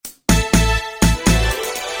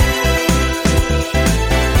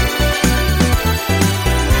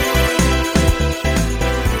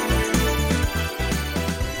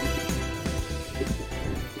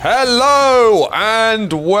Hello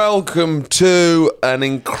and welcome to an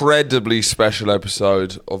incredibly special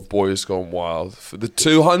episode of Boys Gone Wild. For the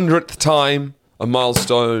 200th time, a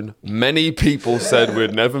milestone many people said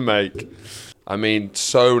we'd never make. I mean,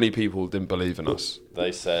 so many people didn't believe in us.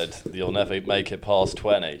 They said, you'll never make it past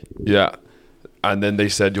 20. Yeah. And then they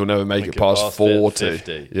said, you'll never make it past 40.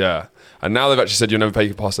 50. Yeah. And now they've actually said, you'll never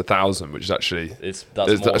make it past 1,000, which is actually... That's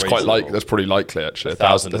quite that's pretty likely, actually.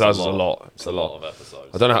 1,000 is a lot. It's a lot of episodes.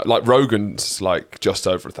 I don't know how... Like, Rogan's, like, just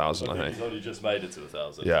over 1,000, I think. He's only just made it to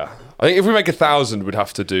 1,000. Yeah. I think if we make 1,000, we'd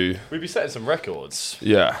have to do... We'd be setting some records.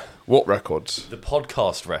 Yeah. What records? The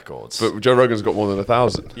podcast records. But Joe Rogan's got more than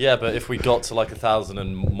 1,000. Yeah, but if we got to like 1,000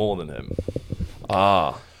 and more than him.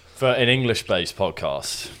 For an English-based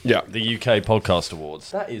podcast. Yeah. The UK Podcast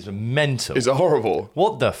Awards. That is mental. Is it horrible?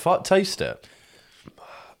 What the fuck? Taste it.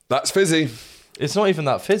 That's fizzy. It's not even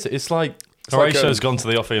that fizzy. It's like... Horatio's gone to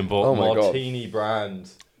the offie and bought martini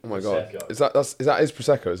brand. Oh my God. Prosecco. Is that his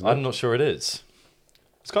Prosecco, isn't it? I'm not sure it is.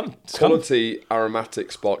 It's kind of... Quality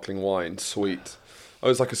aromatic sparkling wine, sweet.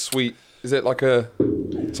 Oh, it's like a sweet... Is it like a...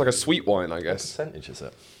 It's like a sweet wine, I guess. What percentage is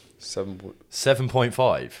it?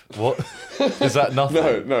 7.5. What? Is that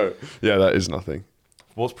nothing? No. Yeah, that is nothing.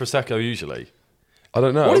 What's Prosecco usually? I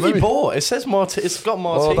don't know. What have you bought? It says it's got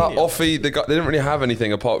martini. Oh, that offie, they didn't really have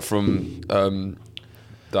anything apart from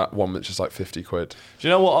that one which is like 50 quid. Do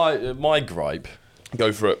you know what my gripe?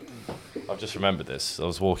 Go for it. I've just remembered this. I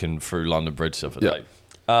was walking through London Bridge the other day.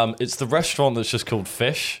 It's the restaurant that's just called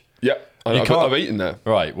Fish. Yeah. I've eaten there.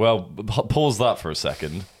 Right, well, pause that for a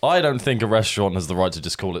second. I don't think a restaurant has the right to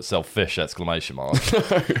just call itself Fish! And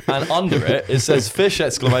under it says Fish!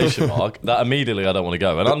 That immediately I don't want to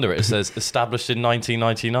go. And under it says established in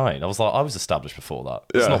 1999. I was like, I was established before that.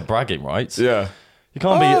 It's not bragging rights. Yeah. You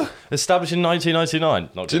can't be established in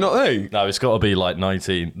 1999. Do you not think? No, it's got to be like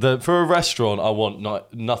 19. For a restaurant, I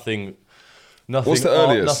want nothing... What's the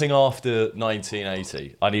earliest? Nothing after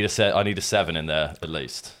 1980. I need a 7 in there at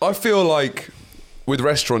least. I feel like with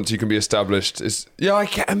restaurants you can be established. I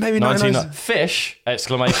can maybe 19. Fish!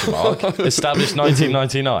 Established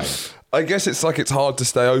 1999. I guess it's hard to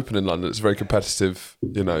stay open in London. It's very competitive,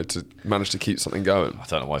 to manage to keep something going. I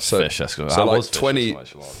don't know why Fish! So like 20,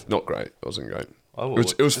 not great. It wasn't great.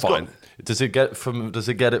 It was fine. Does it get it from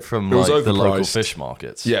the local fish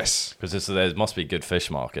markets? Yes, because there must be good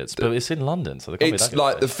fish markets, but it's in London, so it's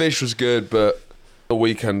like the fish was good, but a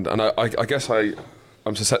weekend, and I guess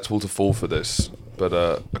I'm susceptible to fall for this, but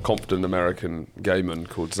a confident American gay man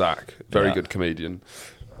called Zach, very good comedian,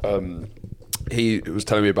 he was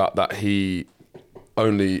telling me about that he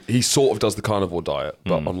sort of does the carnivore diet,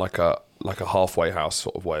 but on like a halfway house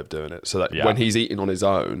sort of way of doing it, so that when he's eating on his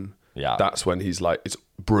own. Yeah, that's when he's like, it's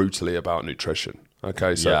brutally about nutrition.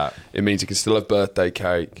 Okay, so it means he can still have birthday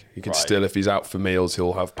cake. He can still, if he's out for meals,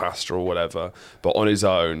 he'll have pasta or whatever. But on his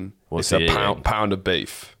own, it's a pound of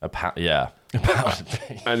beef. A pound of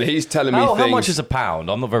beef. And he's telling me how much is a pound?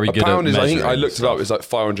 I'm not very good at measuring. I think I looked it up. It's like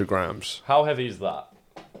 500 grams. How heavy is that?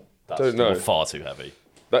 Don't know. Far too heavy.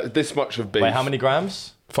 This much of beef. Wait, how many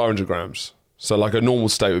grams? 500 grams. So like a normal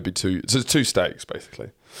steak would be two steaks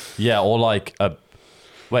basically. Yeah, or like a.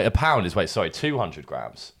 Wait, a pound is 200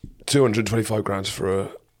 grams. 225 grams for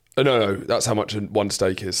a... No, that's how much one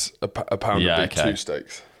steak is. A pound would be 2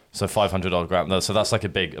 steaks. So 500 odd grams. So that's like a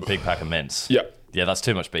big pack of mince. Yeah. Yeah, that's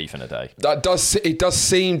too much beef in a day. It does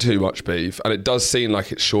seem too much beef, and it does seem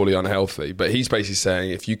like it's surely unhealthy. But he's basically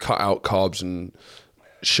saying if you cut out carbs and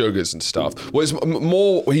sugars and stuff... Well, it's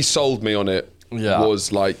more... He sold me on it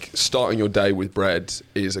was like starting your day with bread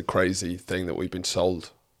is a crazy thing that we've been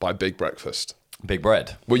sold by Big Breakfast. Big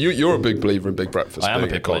bread. Well, you're a big believer in Big Breakfast. I am a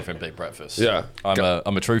big believer in Big Breakfast. Yeah. I'm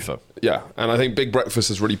a truther. Yeah, and I think Big Breakfast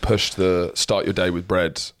has really pushed the start your day with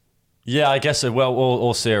bread. Yeah, I guess so. Well,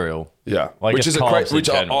 or cereal. Yeah. Well, which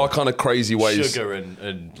are kind of crazy ways. Sugar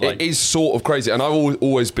and like... It is sort of crazy. And I've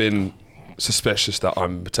always been suspicious that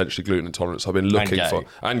I'm potentially gluten intolerant. So I've been looking for...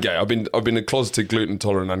 And gay. I've been a closeted gluten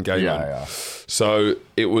intolerant and gay man. Yeah. So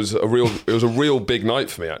it was a real big night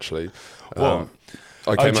for me, actually.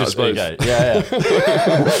 I came out as both. Yeah.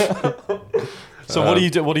 So what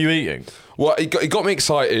are you eating? Well, it got me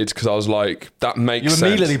excited because I was like, that makes sense. You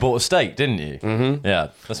immediately bought a steak, didn't you? Mm-hmm. Yeah,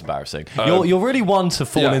 that's embarrassing. You're really one to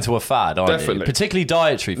fall into a fad, aren't you? Particularly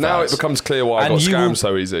dietary fads. Now it becomes clear why I got scammed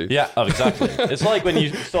so easy. Yeah, exactly. It's like when you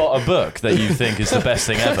start a book that you think is the best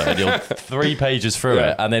thing ever, and you're 3 pages through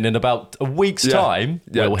it, and then in about a week's time,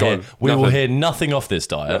 we will hear nothing off this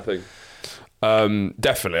diet. Nothing.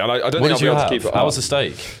 Definitely, and I don't think I'll be able to keep it. How was the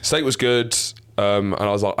steak? Steak was good, and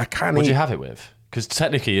I was like, I can't. What did you have it with? Because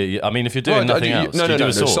technically, I mean, if you're doing nothing else, no, do you do a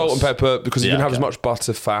no, sauce? salt and pepper, because you Yeah, can have okay. as much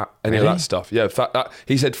butter, fat, any of Really? that stuff. Yeah,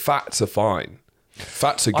 he said fats are fine.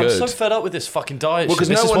 Fats are I'm good. so fed up with this fucking diet Well, shit. 'cause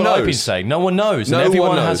This no is one what I've been knows. saying. No one knows, No and everyone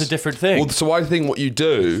one has knows. a different thing. Well, so I think what you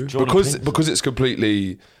do, Johnny because it's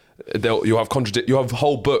completely, you'll have you have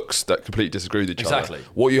whole books that completely disagree with each Exactly. other.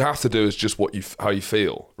 What you have to do is just how you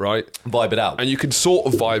feel, right? Vibe it out. And you can sort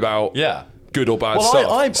of vibe out Yeah. good or bad Well,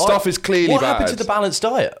 stuff. Stuff is clearly what bad. What happened to the balanced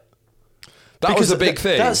diet? That was a big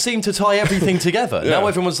thing. That seemed to tie everything together. Now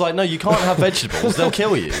everyone's like, no, you can't have vegetables; they'll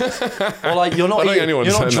kill you. Or like, you're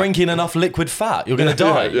not drinking enough liquid fat; you're going to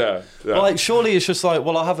die. Yeah. But like, surely it's just like,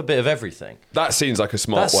 well, I'll have a bit of everything. That seems like a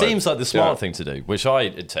smart way. That seems like the smart thing to do, which I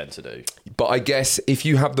intend to do. But I guess if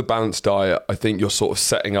you have the balanced diet, I think you're sort of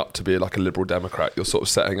setting up to be like a liberal Democrat. You're sort of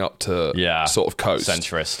setting up to sort of coast.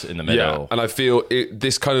 Centrist in the middle. Yeah, and I feel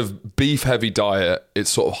this kind of beef-heavy diet,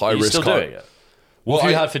 it's sort of high Are you risk. still doing it? What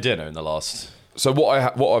have you had for dinner in the last... So what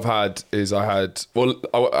I've had is I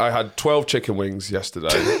had 12 chicken wings yesterday.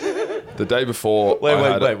 The day before, Wait,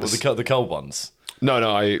 the cold ones? No,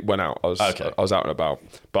 I went out. I was out and about,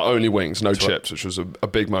 but only wings, no chips, which was a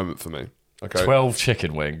big moment for me. Okay, 12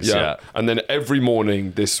 chicken wings. Yeah. And then every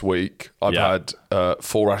morning this week, I've had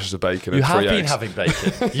 4 rashers of bacon and 3 eggs. You have been having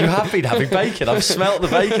bacon. You have been having bacon. I've smelt the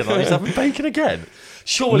bacon. He's having bacon again.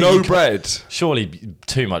 Surely no bread. Surely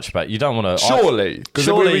too much bacon. You don't want to.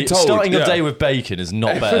 Surely starting a day with bacon is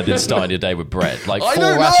not better than starting your day with bread. Like 4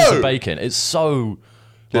 rashers of bacon. It's so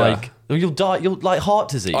like you'll die. You'll like heart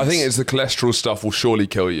disease. I think it's the cholesterol stuff will surely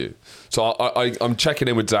kill you. So I'm checking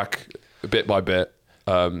in with Zach bit by bit.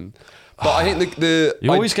 But I think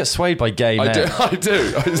you always get swayed by gay men. I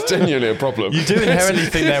do. It's genuinely a problem. You do inherently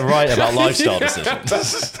think they're right about lifestyle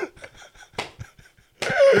decisions.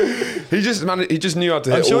 He just knew how to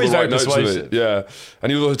hit I'm sure all he's the right very notes with persuasive. it. Yeah,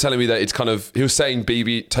 and he was also telling me that it's kind of, he was saying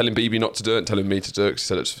telling BB not to do it and telling me to do it, 'cause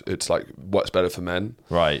he said it's like works better for men.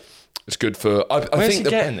 Right. It's good for. I Where's think he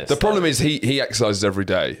getting this, the problem is he exercises every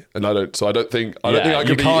day, and I don't. So I don't think I can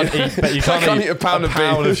you be. can't eat, but you can't eat a pound of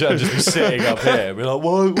beef. just be sitting up here and be like,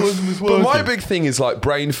 why wasn't this But working? my big thing is like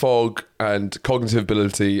brain fog and cognitive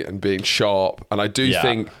ability and being sharp, and I do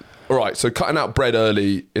think. All right, so cutting out bread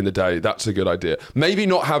early in the day, that's a good idea. Maybe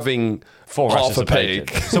not having 4 half rashers a of pig.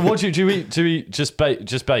 bacon. So what do you eat? Do you eat just bacon?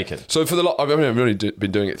 So for I've only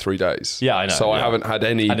been doing it 3 days. Yeah, I know. So I haven't had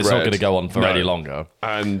any and it's bread. not going to go on for any longer.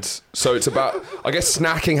 And so it's about, I guess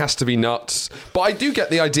snacking has to be nuts. But I do get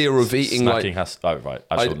the idea of eating Snacking like... has... Oh, right.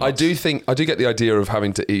 I do get the idea of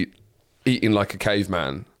having to eating like a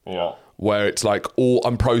caveman. Yeah. Where it's like all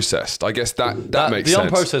unprocessed. I guess that makes the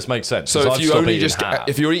sense. The unprocessed makes sense. So if you only just...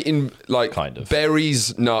 If you're eating like kind of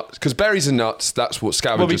berries, nuts... Because berries and nuts, that's what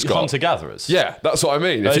scavengers got. Hunter-gatherers. Yeah, that's what I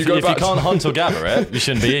mean. If you can't hunt or gather it, you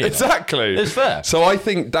shouldn't be eating exactly. It's fair. So I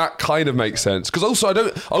think that kind of makes sense. Because also I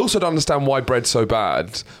don't understand why bread's so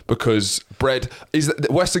bad. Because bread is...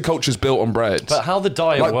 Western culture's built on bread. But how the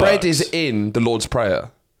diet works... bread is in the Lord's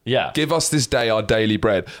Prayer. Yeah. Give us this day our daily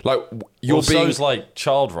bread. Like so's like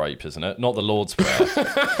child rape, isn't it? Not the Lord's Prayer.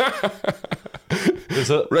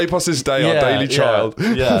 Rape us this day our daily child.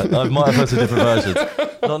 Yeah, I might have heard a different version.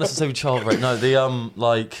 Not necessarily child rape. No, the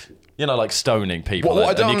like stoning people.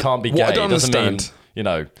 And you can't be gay. I don't doesn't understand.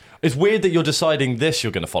 mean, it's weird that you're deciding this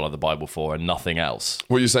you're going to follow the Bible for and nothing else.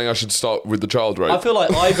 What you're saying? I should start with the child rape. I feel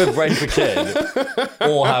like either rape a kid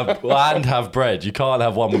or have bread. You can't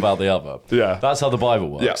have one without the other. Yeah, that's how the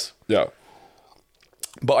Bible works. Yeah.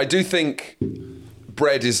 But I do think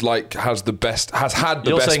bread is like has had the best.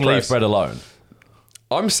 You're saying leave bread alone.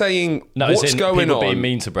 I'm saying no. What's going people on? Being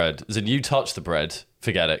mean to bread. As in, you touch the bread,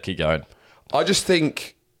 forget it. Keep going. I just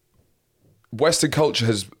think Western culture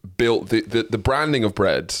has built the branding of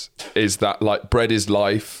bread is that like bread is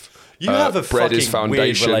life. You have a bread is fucking weird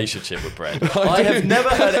foundation. relationship with bread. I have never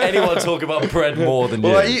heard anyone talk about bread more than you.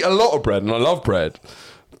 Well, I eat a lot of bread and I love bread.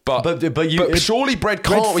 But surely bread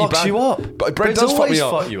can't be bad. Fucks you up. But bread does fuck me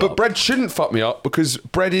up. Fuck you but up. bread shouldn't fuck me up because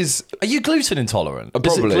bread is... Are you gluten intolerant?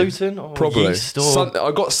 Probably. Is it gluten or probably. yeast or...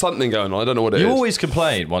 I've got something going on. I don't know what it is. You always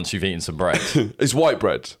complain once you've eaten some bread. It's white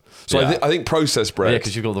bread. So Yeah. I think processed bread. Yeah,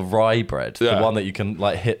 because you've got the rye bread, Yeah. the one that you can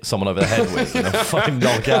like hit someone over the head with and they'll fucking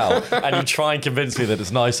knock out. And you try and convince me that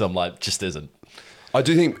it's nice. I'm like, just isn't. I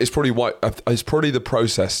do think it's probably white. It's probably the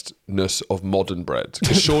processedness of modern bread.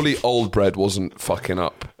 Because surely old bread wasn't fucking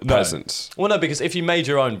up peasants. Well, no, because if you made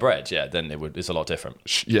your own bread, then it's a lot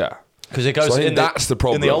different. Yeah. Because it goes. So I think that's the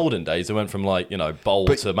problem. In the olden days, it went from like bowl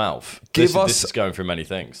to mouth. This is going through many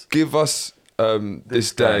things. Give us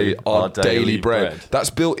this day our daily bread. That's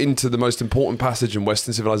built into the most important passage in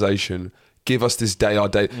Western civilization. Give us this day our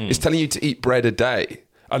day. It's telling you to eat bread a day.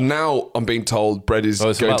 And now I'm being told bread is Well,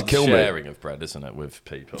 it's going about to kill me. sharing of bread, isn't it, with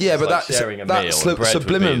people? Yeah, It's but like that's sharing a meal. And bread would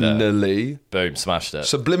be subliminally. there. Boom, smashed it.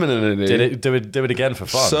 Subliminally. Do it again for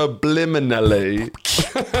fun. Subliminally.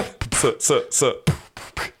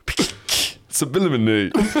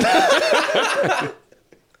 Subliminally.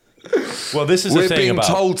 Well, this is We're the thing being about...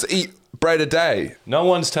 told to eat bread a day. No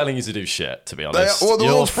one's telling you to do shit, to be honest. Well, the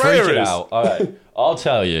You're Lord's Prayer freaking is. out. All right, I'll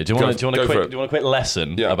tell you. Do you want Go a quick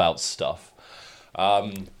lesson Yeah. about stuff?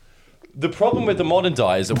 The problem with the modern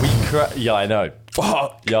diet is that we... yeah, I know.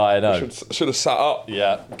 Fuck. Yeah, I know. Should have sat up.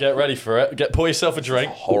 Yeah, get ready for it. Pour yourself a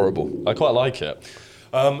drink. Horrible. I quite like it.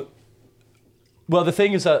 Well, the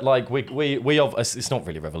thing is that like it's not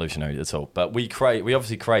really revolutionary at all, but we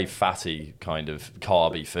obviously crave fatty kind of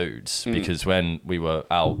carby foods because when we were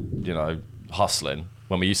out, hustling,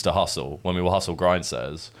 when we used to hustle, when we were hustle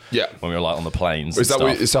grindsetters, Yeah. when we were like on the planes. Is that and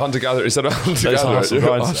what, stuff. it's a hunter-gatherer? Is that a It's a hunter-gatherer? hustle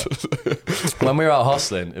grindsetter. When we were out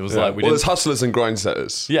hustling, it was like we there's didn't. hustlers and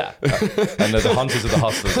grindsetters. Yeah, and the hunters of the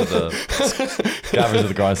hustlers are the gatherers of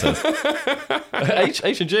the grindsetters.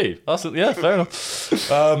 H and G. Yeah, fair enough. There's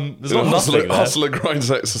not nothing there. Hustler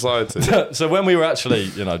grindset society. So when we were actually,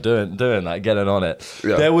 doing that, getting on it,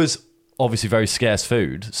 Yeah. there was obviously very scarce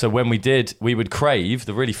food. So when we would crave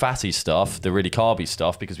the really fatty stuff, the really carby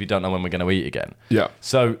stuff, because we don't know when we're going to eat again. Yeah.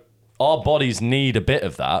 So our bodies need a bit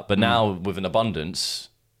of that, but now with an abundance,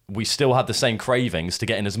 we still have the same cravings to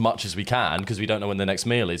get in as much as we can because we don't know when the next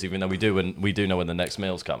meal is, even though we do know when the next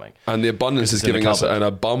meal's coming. And the abundance is in the giving us cupboard. an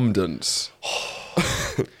abundance.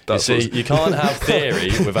 You see, you can't have theory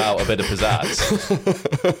without a bit of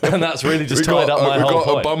pizzazz. And that's really just tied up my we've whole got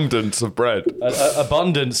point. abundance of bread.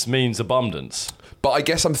 Abundance means abundance. But I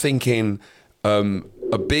guess I'm thinking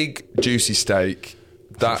a big juicy steak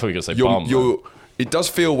that thought you were gonna say bum, it does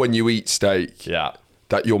feel when you eat steak Yeah.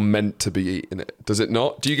 that you're meant to be eating it. Does it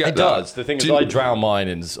not? Do you get It that? does. The thing is, I drown mine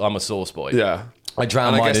in... I'm a sauce boy. Yeah. I drown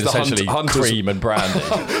And I mine guess in the essentially hunters- cream and brandy.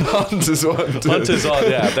 Hunters won't do it. Hunters are,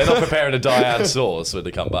 yeah, they're not preparing a Diane sauce when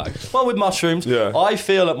they come back. Well, with mushrooms, Yeah. I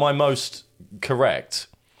feel at my most correct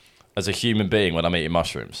as a human being when I'm eating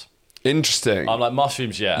mushrooms. Interesting. I'm like,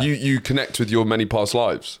 mushrooms, yeah. You connect with your many past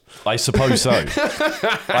lives. I suppose so.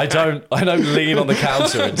 I don't lean on the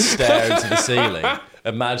counter and stare into the ceiling,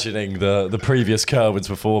 imagining the previous Kerwins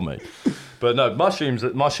before me. But no, mushrooms,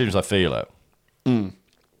 I feel it.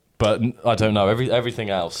 But I don't know, everything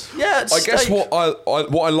else. Yeah, it's I guess steak. what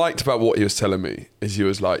I liked about what he was telling me is he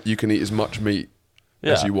was like, you can eat as much meat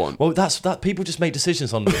as you want. Well, that people just make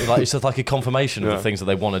decisions on like it's just like a confirmation of the things that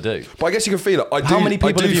they want to do. But I guess you can feel it. How many people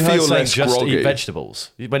I do have you heard feel saying less just groggy. eat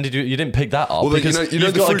vegetables? When did you didn't pick that up? Well, Because you know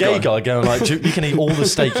you've the got a fruit gay guy? guy going like, you can eat all the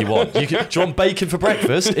steak you want. Do you want bacon for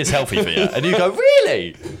breakfast? It's healthy for you. And you go,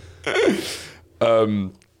 really?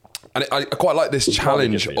 And I quite like this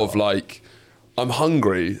challenge good for you. of like, I'm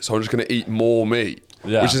hungry, so I'm just going to eat more meat.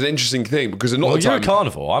 Yeah. Which is an interesting thing because a lot Well, of you're a time,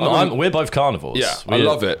 carnivore. We're both carnivores. yeah, I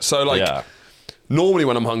love it. So like, Yeah. normally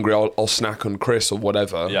when I'm hungry, I'll snack on Chris or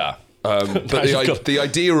whatever. Yeah. But Now you've got- the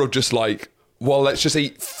idea of just like, well, let's just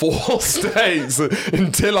eat 4 steaks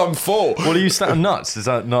until I'm full. What are you snacking? Nuts? Is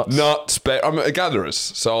that nuts? Nuts, but I'm a gatherers,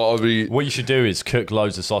 so I'll be. What you should do is cook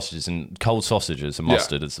loads of sausages and cold sausages and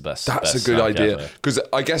mustard is the best. That's best a good snack idea ever. because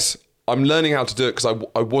I guess I'm learning how to do it because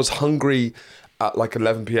I was hungry at like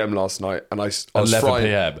 11 p.m. last night and I was 11 frying.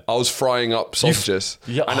 p.m. I was frying up sausages.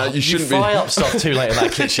 And you shouldn't fry be. up stuff too late in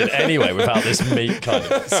that kitchen anyway without this meat kind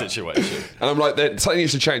of situation. And I'm like, something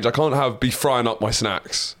needs to change. I can't be frying up my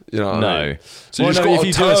snacks. You know? What I mean? So Well, you just no, got if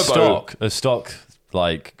you turbo. do a stock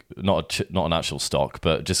like not an actual stock,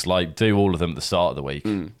 but just like do all of them at the start of the week.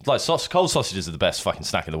 Like cold sausages are the best fucking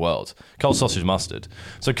snack in the world. Cold sausage mustard.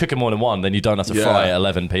 So cook them more than one, then you don't have to fry at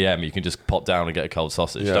 11 p.m. You can just pop down and get a cold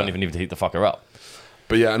sausage. You Yeah. don't even need to heat the fucker up.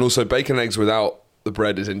 But yeah, and also bacon and eggs without the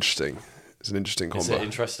bread is interesting. It's an interesting combo. Is it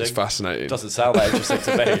interesting? It's fascinating. Doesn't sound that interesting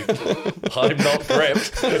to me. I'm not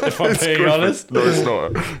gripped, if I'm being honest. No, it's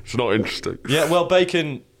not. It's not interesting. Yeah, well,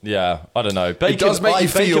 bacon. Yeah, I don't know. Bacon does make you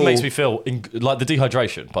bacon feel- makes me feel like the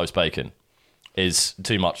dehydration post bacon is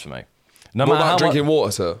too much for me. No What matter how about much. drinking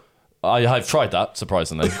water, sir? I've tried that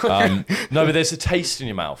surprisingly. No, but there's a taste in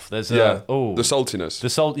your mouth. There's Yeah. the The saltiness.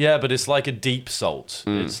 salt. Yeah, but it's like a deep salt.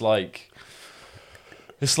 It's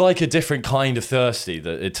like a different kind of thirsty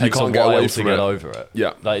that it takes a can't get away while to from get it. over it.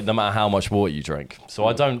 Yeah. Like no matter how much water you drink. So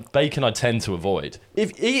I don't bacon. I tend to avoid.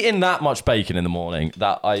 If eating that much bacon in the morning,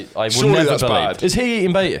 that I would Surely never that's believe. bad. Is he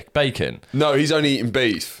eating bacon? No, he's only eating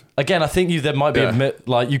beef. Again, I think there might be Yeah.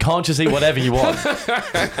 like you can't just eat whatever you want.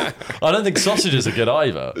 I don't think sausages are good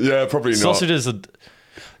either. Yeah, probably not.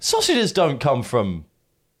 Sausages don't come from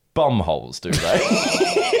bum holes, do they?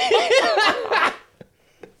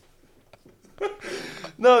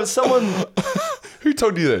 No, someone Who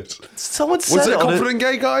told you this? said Was it a on confident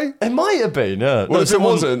gay guy? It might have been, yeah. Well, if it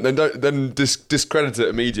wasn't, then discredit it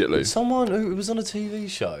immediately. Someone who was on a TV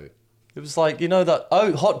show. It was like, you know that...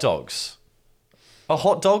 Oh, hot dogs. Are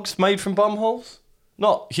hot dogs made from bumholes?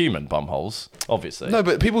 Not human bumholes, obviously. No,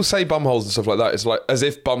 but people say bumholes and stuff like that. It's like as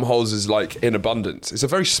if bumholes is like in abundance. It's a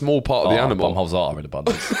very small part of the animal. Bumholes are in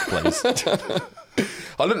abundance, please.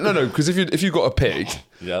 I don't know, because if you've got a pig,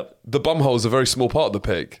 Yep. the bumhole is a very small part of the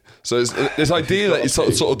pig. So it's idea that it's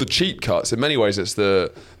sort of the cheap cuts. In many ways, it's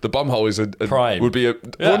the bumhole is Prime. would be a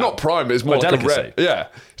well, not prime. But it's more like delicacy. a rare. Yeah,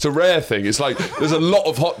 it's a rare thing. It's like there's a lot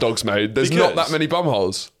of hot dogs made. There's not that many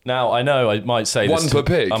bumholes. Now, I know I might say One per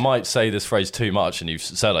pig. I might say this phrase too much, and you've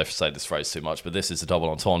said I've said this phrase too much, but this is a double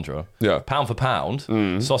entendre. Yeah. Pound for pound,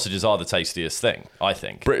 sausages are the tastiest thing, I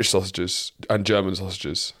think. British sausages and German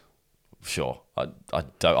sausages. Sure. I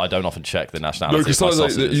don't often check the No, nationality because of my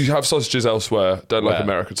sometimes sausages. you have sausages elsewhere. Don't like Where?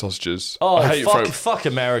 American sausages. Oh, I hate fuck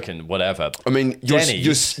American, whatever. I mean, your Denny's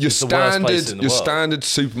is the worst place in the world. standard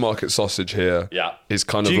supermarket sausage here is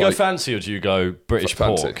kind Do of you like... go fancy or do you go British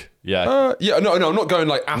Fancy. pork? Yeah. Yeah, no, I'm not going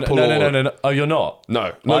like apple No. Oh, you're not? No,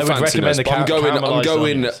 I would recommend the I'm going caramelised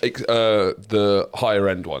onions. the higher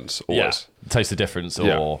end ones, always. Yeah. Taste the difference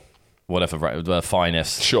or whatever, the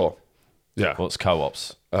finest. Sure. Yeah. What's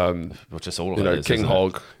co-ops? Well, just all of it is, King isn't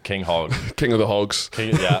Hog. it? King Hog. King of the hogs.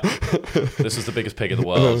 Yeah. This is the biggest pig in the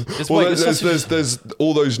world. Well, there's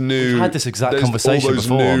all those new... We've had this exact there's conversation all those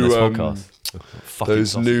before on new, this podcast. Fucking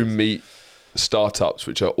Those sausage. new meat startups,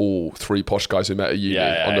 which are all three posh guys who met at uni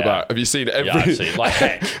on the back. Have you seen every... Yeah, I've seen, like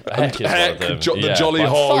Heck. Heck is one of them. the Jolly Like,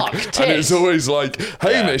 Hog. fuck, And it's tis. always like,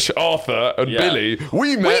 Hamish, Arthur, and Billy,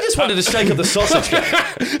 we met... We just wanted to shake up the sausage game.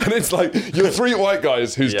 And it's like, you're three white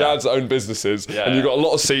guys whose dads own businesses, and you've got a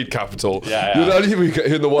lot of seed capital. You're the only people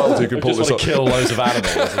in the world who can pull Just this want off. to kill loads of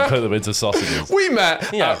animals and put them into sausages. We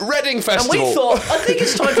met at Reading And Festival. we thought, I think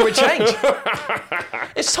it's time for a change.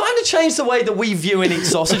 It's time to change the way that we view and eat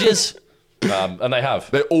sausages. And they have.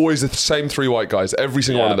 They're always the same three white guys, every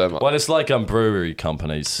single one of them. Well, it's like brewery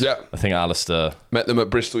companies. Yeah. I think Alistair. Met them at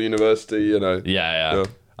Bristol University, you know. Yeah.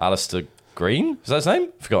 Alistair Green? Is that his name?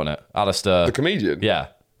 Forgotten it. Alistair. The comedian? Yeah.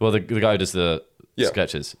 Well, the guy who does the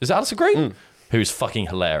sketches. Is it Alistair Green? Who's fucking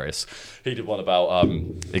hilarious. He did one about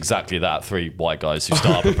exactly that. Three white guys who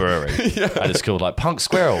start up a brewery. And it's called like Punk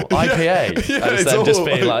Squirrel, IPA. And it's them just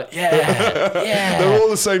being like, yeah. They're all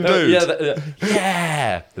the same dude.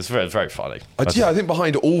 Yeah. It's very, very funny. I think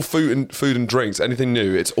behind all food and drinks, anything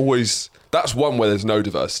new, it's always... That's one where there's no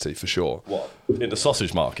diversity, for sure. What? In the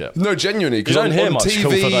sausage market? No, genuinely, because You don't hear on much call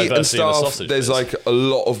for TV diversity and in the stuff, sausage there's biz. like a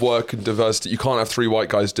lot of work and diversity. You can't have three white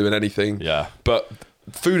guys doing anything. Yeah. But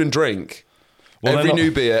food and drink... Well, every new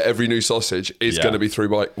beer, every new sausage is going to be three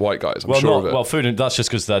white guys. I'm sure of it. Well, food and that's just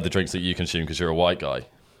because they're the drinks that you consume because you're a white guy.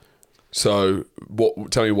 So,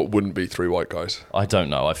 tell me what wouldn't be three white guys? I don't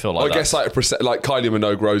know. I feel like I guess like Kylie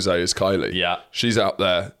Minogue Rose is Kylie. Yeah. She's out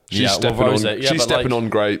there. She's Yeah, stepping well, Rose, on. yeah, she's but stepping like- on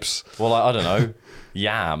grapes. Well, I don't know.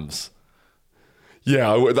 Yams. Yeah,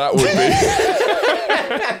 that would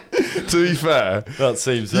be. To be fair, That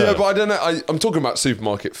seems. yeah, but I don't know. I'm talking about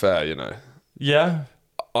supermarket fare. You know, Yeah.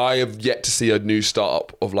 I have yet to see a new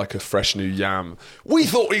startup of like a fresh new yam. We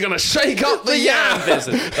thought we were gonna shake up the yam.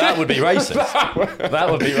 business. That would be racist. That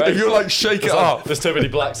would be racist. If you're like shake it up. There's too many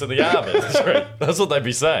blacks in the yam industry. That's what they'd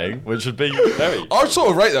be saying, which would be very. I sort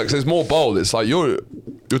of rate that because it's more bold. It's like you're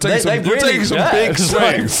taking some yeah, big it's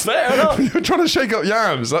like, swings. fair enough. You're trying to shake up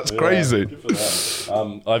yams. That's crazy.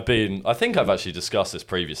 I think I've actually discussed this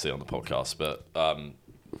previously on the podcast, but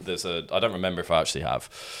I don't remember if I actually have.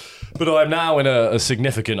 But I'm now in a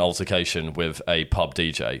significant altercation with a pub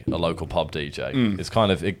DJ, a local pub DJ. It's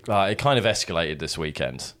kind of it kind of escalated this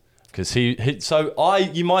weekend because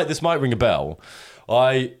this might ring a bell.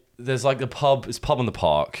 There's like the pub, it's Pub on the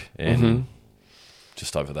Park in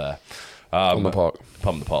just over there. On the park.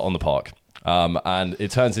 Pub on the park. And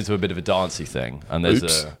it turns into a bit of a dancey thing. And there's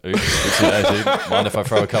mind if I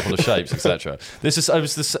throw a couple of shapes, etc.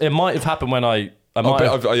 It might have happened when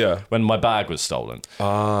when my bag was stolen.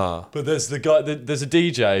 But there's there's a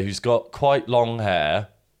DJ who's got quite long hair.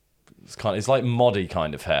 It's like moddy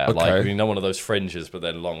kind of hair, like one of those fringes, but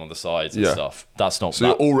then long on the sides and stuff. That's not. So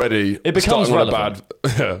you're already. It becomes starting relevant.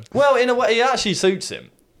 with a bad. Well, in a way, it actually suits him.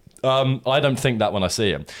 I don't think that when I see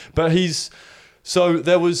him, but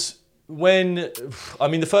there was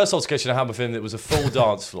the first altercation I had with him, it was a full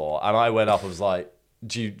dance floor, and I went up. I was like,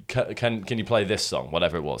 can you play this song,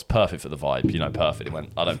 whatever it was, perfect for the vibe, perfect. He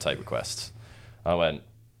went, I don't take requests. I went,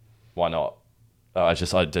 why not? I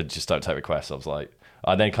just don't take requests. I was like,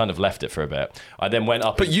 I then kind of left it for a bit. I then went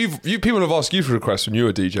up. But you people have asked you for requests when you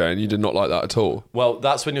were DJing, and you did not like that at all. Well,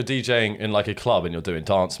 that's when you're DJing in like a club and you're doing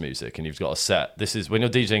dance music and you've got a set. This is when you're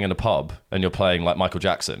DJing in a pub and you're playing like Michael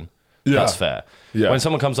Jackson. Yeah. That's fair. Yeah. When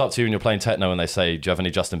someone comes up to you and you're playing techno and they say, "Do you have any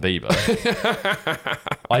Justin Bieber?"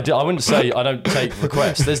 I wouldn't say I don't take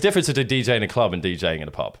requests. There's a difference between DJing in a club and DJing in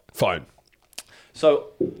a pub. Fine. So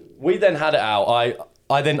we then had it out.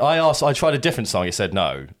 I tried a different song. He said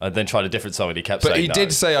no. I then tried a different song and he kept saying no. But he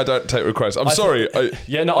did say I don't take requests. I'm sorry. I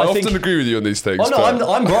often agree with you on these things. Oh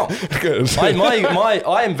no, I'm wrong. Good.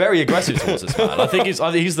 I am very aggressive towards this man. I think he's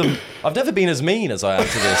the. I've never been as mean as I am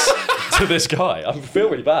to this guy. I feel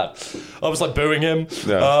really bad. I was like booing him.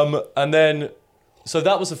 Yeah. And then, so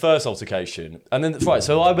that was the first altercation. And then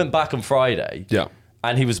so I went back on Friday. Yeah.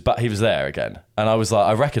 And he was there again. And I was like,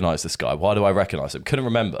 I recognise this guy. Why do I recognise him? Couldn't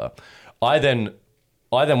remember. I then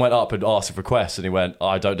went up and asked for requests, and he went,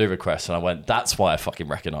 I don't do requests. And I went, that's why I fucking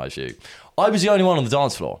recognise you. I was the only one on the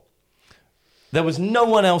dance floor. There was no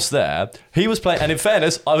one else there. He was playing, and in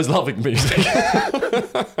fairness, I was loving music.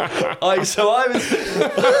 I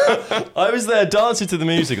was there dancing to the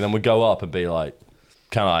music, and then would go up and be like,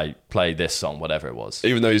 can I play this song, whatever it was.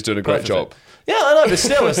 Even though he's doing a great job. Yeah, I know, but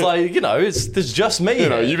still, it's like, there's just me.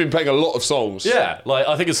 You've been playing a lot of songs. Yeah, like,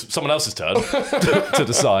 I think it's someone else's turn to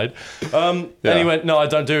decide. And he went, no, I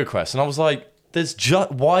don't do requests. And I was like,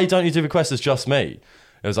 why don't you do requests? It's just me.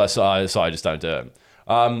 It was like, sorry, I just don't do it.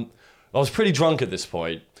 I was pretty drunk at this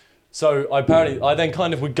point. So I then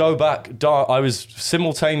kind of would go back. I was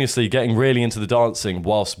simultaneously getting really into the dancing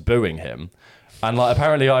whilst booing him. And like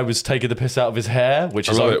apparently I was taking the piss out of his hair, which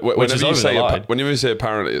is over the line. Whenever you say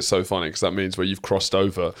apparently, it's so funny because that means where you've crossed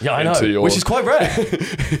over. Yeah, I know, which is quite rare.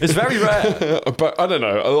 It's very rare. But I don't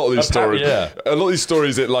know. A lot of these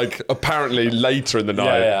stories, it like apparently later in the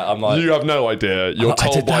night. Yeah, I'm like, you have no idea. You're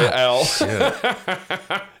told by Al.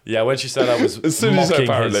 Yeah, when she said I was as soon as you say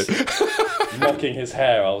apparently mocking his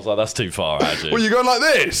hair, I was like, that's too far, actually. Well, you going like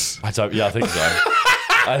this? I think so.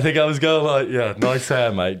 I think I was going like, yeah, nice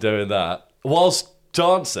hair, mate, doing that. Whilst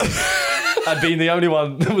dancing and being the only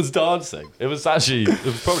one that was dancing. It was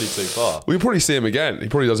probably too far. We'll probably see him again. He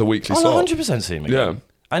probably does a weekly I'll slot. 100% see him again. Yeah.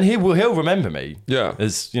 And he'll remember me. Yeah.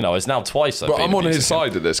 It's now twice. But I'm on his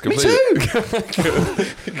side of this completely. Me too.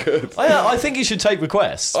 Good. I think he should take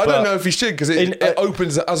requests. I don't know if he should because it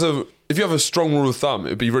opens if you have a strong rule of thumb,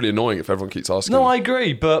 it'd be really annoying if everyone keeps asking. No, I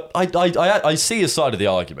agree, but I see his side of the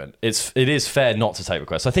argument. It is fair not to take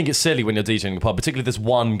requests. I think it's silly when you're DJing in the pub, particularly this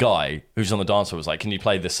one guy who's on the dance floor was like, "Can you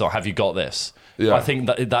play this song? Have you got this?" Yeah. I think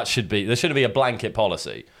that there shouldn't be a blanket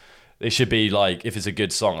policy. It should be like, if it's a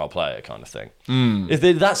good song, I'll play it, kind of thing.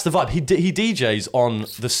 That's the vibe. He DJs on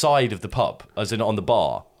the side of the pub, as in on the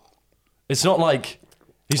bar. It's not like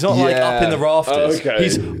he's not like up in the rafters. Okay.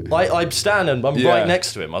 I'm standing. I'm right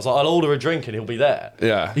next to him. I was like, I'll order a drink and he'll be there.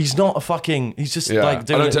 Yeah. He's not a fucking. He's just like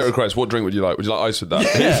doing. I don't take requests. What drink would you like? Would you like ice with that?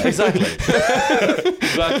 Yeah, exactly.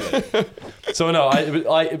 Exactly. So no,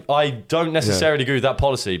 I don't necessarily agree with that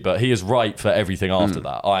policy, but he is right for everything after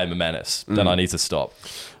that. I am a menace. Then I need to stop.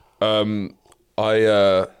 I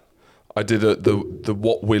did the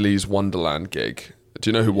What Willie's Wonderland gig. Do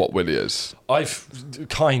you know who What Willie is? I've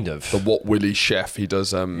kind of the What Willie chef. He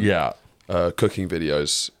does cooking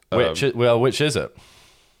videos. Which is it?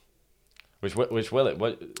 Which will it?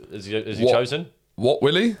 What is he chosen? What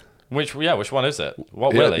Willie? Which one is it?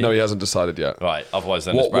 What Willie? No, he hasn't decided yet. Right. Otherwise,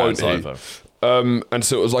 then it's brand's over. And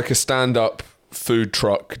so it was like a stand-up food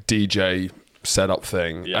truck DJ setup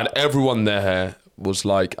thing, and everyone there was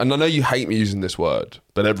like, and I know you hate me using this word,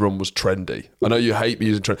 but everyone was trendy. I know you hate me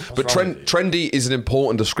using trendy, but trendy is an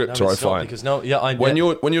important descriptor. I find because when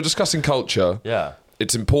you're discussing culture,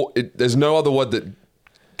 it's important. There's no other word that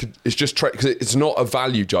it's just because it's not a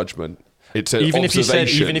value judgment. It's an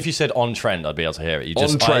observation. Even if you said on trend, I'd be able to hear it. You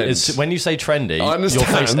just, on trend. When you say trendy, your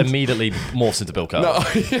face immediately morphs into Bill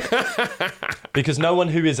Cosby. No. Because no one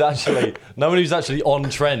who's actually on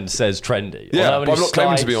trend says trendy. Yeah, but I'm not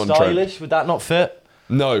claiming to be on trend. Stylish, would that not fit?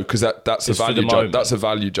 No, because that's a value. That's a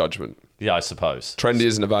value judgment. Yeah, I suppose. Trendy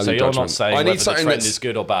isn't a value judgment. So you're not saying whether the trend is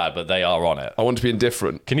good or bad, but they are on it. I want to be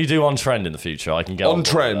indifferent. Can you do on trend in the future? I can get on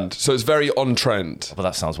trend. So it's very on trend. But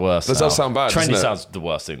that sounds worse. That does sound bad. Trendy sounds the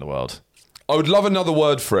worst thing in the world. I would love another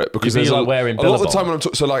word for it because there's a lot of the time when I'm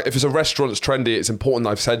talking. So like, if it's a restaurant that's trendy, it's important that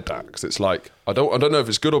I've said that because it's like I don't know if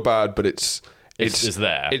it's good or bad, but it's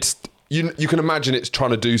there. It's you can imagine it's trying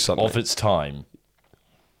to do something of its time.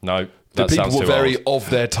 No, the people were very of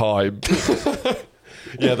their time.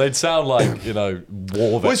 Yeah, they'd sound like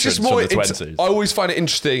war veterans from the 20s. I always find it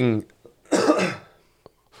interesting,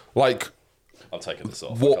 like I'm taking this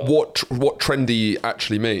off. what trendy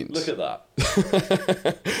actually means. Look at that.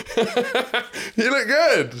 You look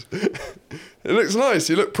good. It looks nice.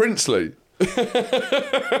 You look princely.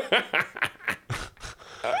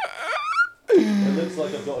 It looks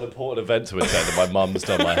like I've got an important event to attend and my mum's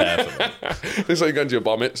done my hair for me. Looks like you're going to your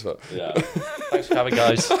bar mitzvah. Yeah. Thanks for coming,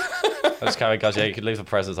 guys. Yeah, you can leave the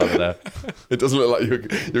presents over there. It doesn't look like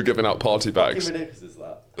you're giving out party bags. How ridiculous is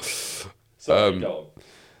that? Sorry, go on.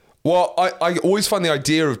 Well, I always find the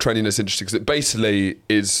idea of trendiness interesting because it basically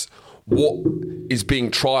is what is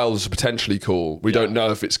being trialled as potentially cool. We don't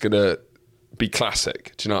know if it's going to be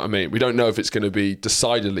classic. Do you know what I mean? We don't know if it's going to be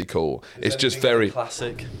decidedly cool. It's just very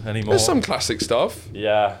classic anymore. There's some classic stuff.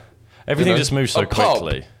 Yeah. Everything just moves so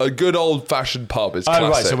quickly. A good old-fashioned pub is classic. Oh,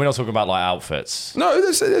 right, so we're not talking about like outfits. No,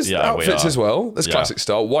 there's outfits as well. There's classic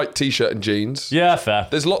style. White t-shirt and jeans. Yeah, fair.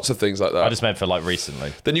 There's lots of things like that. I just meant for like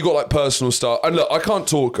recently. Then you got like personal style. And look, I can't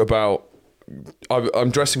talk about... I'm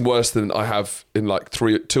dressing worse than I have in like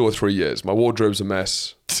 2 or 3 years. My wardrobe's a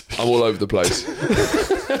mess. I'm all over the place.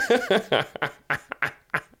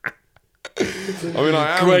 I mean,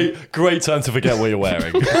 I am... Great time to forget what you're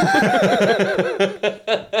wearing.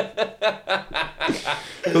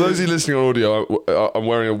 For those of you listening on audio, I'm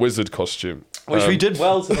wearing a wizard costume. Which we did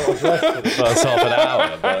well to not address for the first half an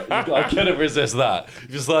hour, but I couldn't resist that.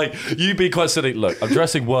 Just like, you'd be quite silly. Look, I'm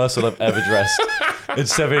dressing worse than I've ever dressed in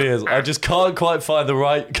 7 years. I just can't quite find the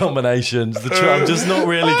right combinations. I'm just not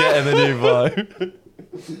really getting the new vibe.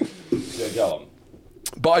 Yeah, go on.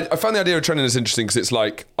 But I found the idea of trending is interesting because it's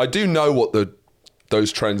like, I do know what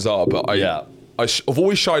those trends are, but I've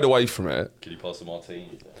always shied away from it. Can you pass the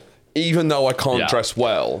martini? Even though I can't dress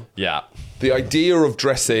well. Yeah. The idea of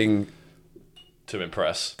dressing... to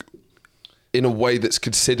impress. In a way that's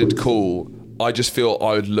considered cool, I just feel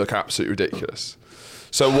I would look absolutely ridiculous.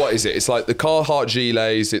 So what is it? It's like the Carhartt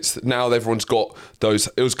gilets. It's now everyone's got those.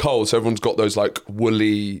 It was cold, so everyone's got those like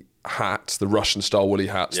woolly hats, the Russian style woolly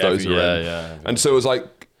hats. Those are in. Yeah. And so it was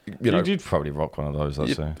like, you know, you'd probably rock one of those.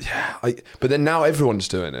 I'd say. Yeah, but then now everyone's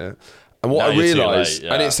doing it. And what I realised,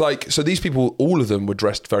 and it's like, so these people, all of them were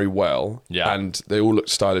dressed very well, and they all looked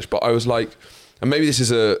stylish. But I was like, and maybe this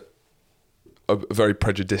is a very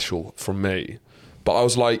prejudicial from me, but I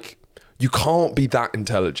was like, you can't be that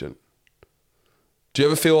intelligent. Do you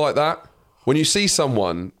ever feel like that? When you see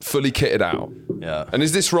someone fully kitted out, and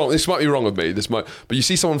is this wrong? This might be wrong of me. But you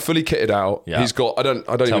see someone fully kitted out. He's got I don't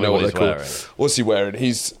even know what they're called. What's he wearing?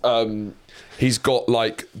 He's got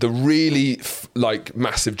like the really like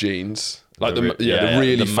massive jeans, like the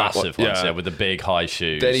really fat massive ones, with the big high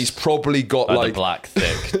shoes. Then he's probably got like the black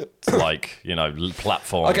thick, like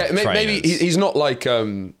platform. Okay, maybe he's not like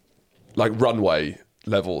runway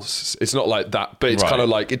levels. It's not like that, but it's kind of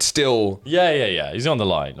like it's still. Yeah. He's on the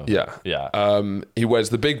line. Yeah. He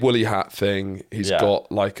wears the big woolly hat thing. He's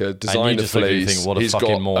got like a designer fleece. He's got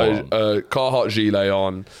a Carhartt gilet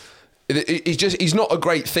on. He's not a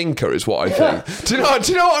great thinker, is what I think. Do you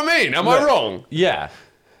know what I mean? Am I wrong? Yeah.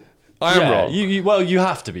 I am wrong. You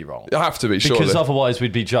have to be wrong. You have to be, surely. Because otherwise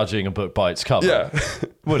we'd be judging a book by its cover. Yeah.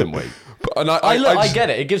 Wouldn't we? I get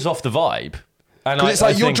it. It gives off the vibe. And it's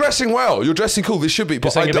like, you're dressing well. You're dressing cool. This should be.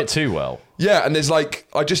 You're saying a bit too well. Yeah, and there's like,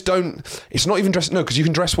 I just don't... It's not even dressing... No, because you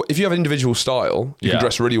can dress... If you have individual style, you can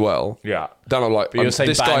dress really well. Yeah. Then I'm like, but you're saying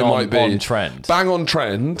this guy might be... on trend. Bang on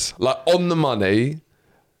trend. Like, on the money.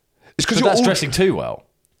 It's because that's dressing too well.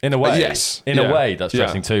 In a way. Yes. In a way, that's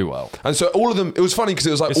dressing too well. And so all of them... It was funny because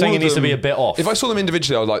it was like... You're saying it needs to be a bit off. If I saw them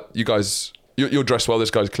individually, I was like, you guys... You're dressed well.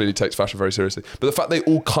 This guy clearly takes fashion very seriously. But the fact they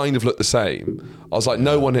all kind of look the same, I was like,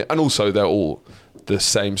 no one here... And also, they're all the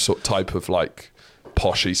same sort of type of like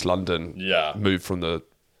posh East London move from the...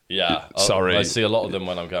 Yeah. Surrey. I see a lot of them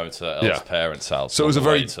when I'm going to Elle's parents' house. So it was a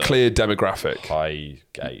very clear demographic.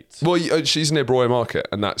 Highgate. Well, she's near Broadway Market,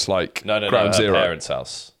 and that's like ground zero. Her parents'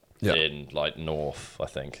 house in like North, I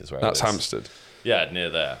think, is where that's it is. Hampstead. Yeah,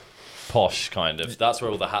 near there. Posh, kind of. That's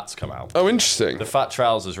where all the hats come out. Oh, interesting. The fat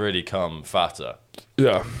trousers really come fatter.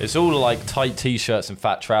 Yeah. It's all like tight t-shirts and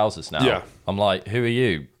fat trousers now. Yeah. I'm like, who are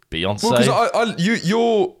you? Beyonce? Well,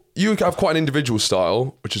 because you have quite an individual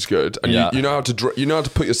style, which is good, and you know how to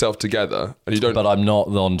put yourself together, and you don't. But I'm not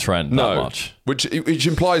on trend that much. Which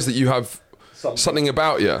implies that you have something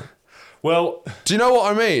about you. Well, do you know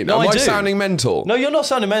what I mean? No, Am I sounding mental? No, you're not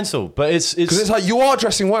sounding mental, but it's because it's like you are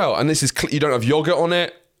dressing well, and this is you don't have yogurt on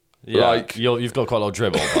it. Yeah, like you've got quite a lot of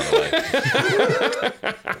dribble, by the way.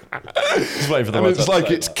 Just waiting for the words. It's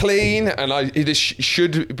like it's clean, and it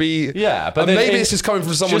should be. Yeah, but maybe this is coming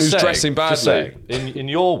from someone who's dressing badly. In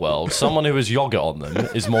your world, someone who has yogurt on them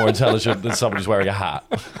is more intelligent than someone who's wearing a hat.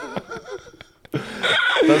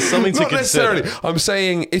 That's something to Not consider. necessarily. I'm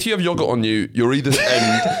saying if you have yogurt on you, you're either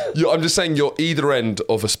end. I'm just saying you're either end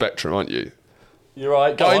of a spectrum, aren't you? You're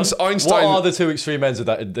right. Go on. Einstein- What are the two extreme ends of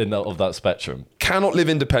that spectrum? Cannot live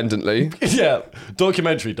independently. Yeah,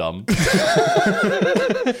 documentary dumb.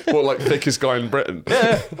 Or like thickest guy in Britain.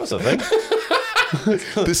 Yeah, that's a thing.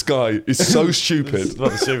 This guy is so stupid.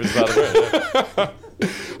 Not the stupidest man in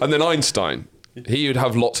Britain. And then Einstein, he would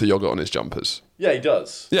have lots of yogurt on his jumpers. Yeah, he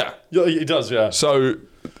does. Yeah. Yeah, he does. Yeah. So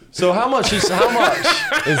So how much is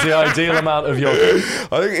the ideal amount of yogurt?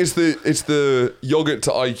 I think it's the yogurt to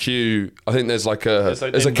IQ. I think there's like a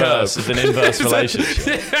there's a curve. It's an inverse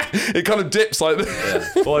relationship. It kind of dips like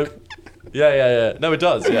this. Yeah. No, it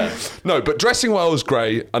does. Yeah. No, but dressing well is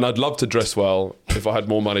great, and I'd love to dress well if I had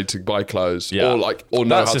more money to buy clothes. Yeah. Or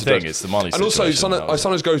know That's how the to thing. dress. It's the money. And also, situation I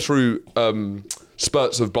sometimes go through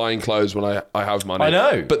spurts of buying clothes when I have money. I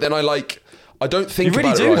know. But then I don't think You really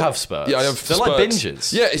about do it right. have spurts. Yeah, I have They're spurts. like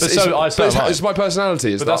binges. Yeah, It's my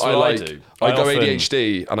personality. Is But that that's what I do. I go I often-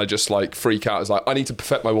 ADHD and I just like freak out. It's like I need to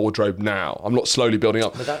perfect my wardrobe now. I'm not slowly building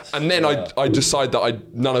up. And then I decide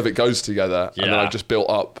that none of it goes together, and then I just built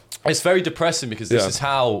up. It's very depressing because this Yeah. is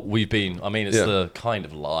how we've been. I mean, it's Yeah. the kind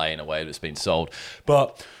of lie in a way that's been sold.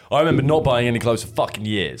 But I remember not buying any clothes for fucking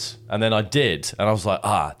years. And then I did. And I was like,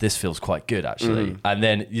 this feels quite good, actually. And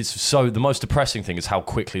then the most depressing thing is how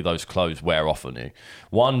quickly those clothes wear off on you.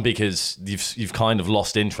 One, because you've kind of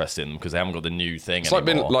lost interest in them because they haven't got the new thing It's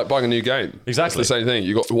anymore. like buying a new game. Exactly. It's the same thing.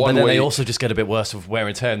 You got one But then week, they also just get a bit worse of wear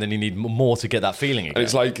and tear, and then you need more to get that feeling again. and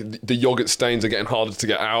it's like the yogurt stains are getting harder to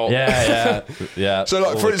get out. Yeah. So,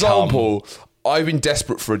 like, All for the cum. example, I've been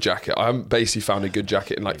desperate for a jacket. I haven't basically found a good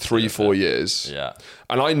jacket in like 3-4 years. Yeah.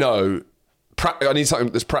 And I know I need something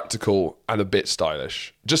that's practical and a bit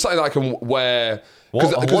stylish. Just something that I can wear.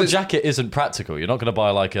 What jacket isn't practical? You're not going to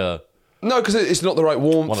buy like No, because it's not the right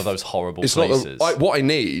warmth. one of those horrible It's fleeces. not what I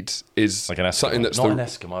need is like an Eskimo. something that's not an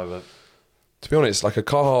Eskimo, but to be honest, like a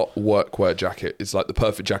Carhartt workwear jacket is like the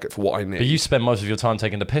perfect jacket for what I need. But you spend most of your time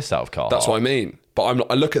taking the piss out of Carhartt. That's what I mean. But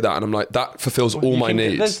I look at that and I'm like, that fulfills all my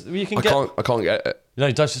needs. I can't get it.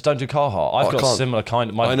 No, just don't do Carhartt. I've got a similar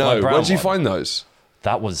kind. I know. My brown Where did you one, find those?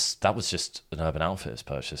 That was just an Urban Outfitters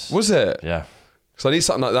purchase. Was it? Yeah. So I need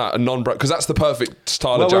something like that, a non-brand, because that's the perfect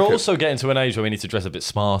style of Well, jacket. we're also getting to an age where we need to dress a bit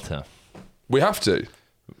smarter. We have to.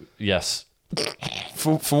 Yes.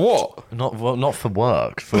 For what? Not for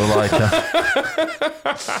work. For like.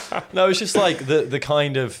 No, it's just like the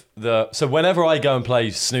kind of So whenever I go and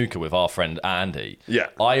play snooker with our friend Andy, Yeah.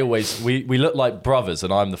 I always we look like brothers,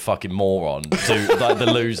 and I'm the fucking moron, like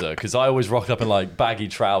the loser, because I always rock up in like baggy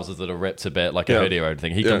trousers that are ripped a bit, like a hoodie or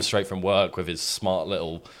anything. He comes straight from work with his smart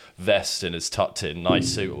little vest and his tucked in nice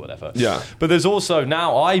suit or whatever. Yeah. But there's also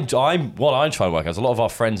now I'm what I'm trying to work out is a lot of our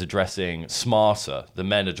friends are dressing smarter. The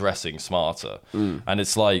men are dressing smarter, and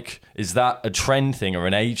it's like, is that a trend thing or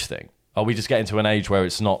an age thing? Are we just getting to an age where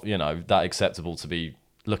it's not, that acceptable to be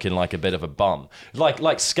looking like a bit of a bum, like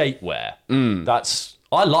skatewear?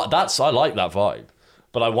 I like that vibe,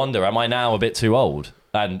 but I wonder, am I now a bit too old?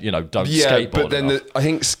 And don't skateboard. But then enough? I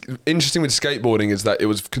think interesting with skateboarding is that it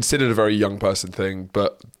was considered a very young person thing,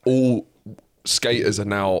 but all skaters are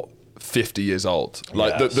now 50 years old.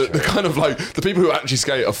 Like the kind of like the people who actually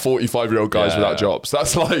skate are 45-year-old guys without jobs.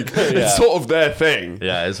 That's like it's sort of their thing.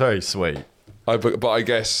 Yeah, it's very sweet. But I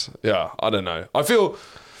guess I don't know. I feel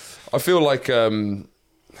like I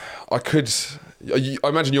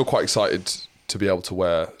imagine you're quite excited to be able to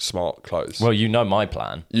wear smart clothes. Well, my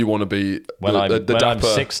plan. You want to be When I'm dapper,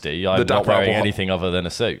 60, I'm not wearing anything other than a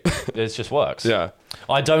suit. It just works. Yeah.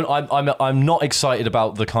 I'm not excited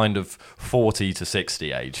about the kind of 40 to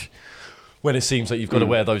 60 age when it seems like you've got to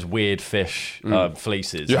wear those weird fish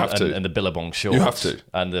fleeces and the Billabong shorts. You have to.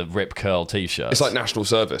 And the rip curl t-shirts. It's like national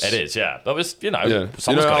service. It is, yeah. But it's, someone's how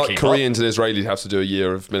got to like keep Koreans and Israelis have to do a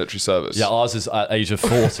year of military service? Yeah, ours is at age of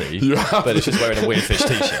 40, but it's just wearing a weird fish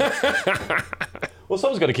t-shirt. Well,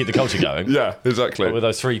 someone's got to keep the culture going. Yeah, exactly. With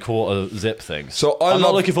those 3/4 zip things. So I'm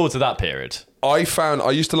not looking forward to that period. I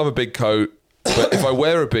used to love a big coat, but if I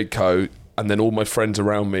wear a big coat and then all my friends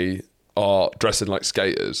around me are dressing like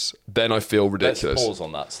skaters, then I feel ridiculous. Let's pause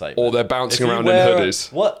on that statement. Or they're bouncing around in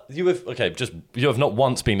hoodies. You have not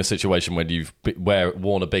once been in a situation when you've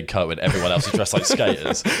worn a big coat and everyone else is dressed like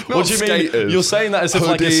skaters. What do you skaters. mean? You're saying that as if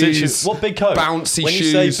like a situation. What big coat? Bouncy when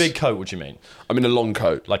shoes. When you say big coat, what do you mean? I'm in a long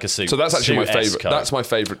coat. Like a suit. So that's actually my suit-esque favourite. coat. That's my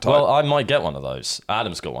favourite type. Well, I might get one of those.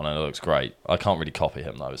 Adam's got one and it looks great. I can't really copy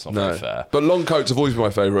him though. It's not very fair. But long coats have always been my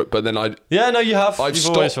favourite. But then Yeah, no, you have. I've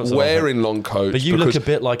stopped wearing long coats. But you look a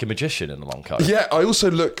bit like a magician in a long coat. Yeah, I also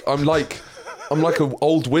look. I'm like an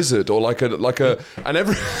old wizard or like a and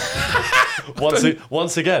every.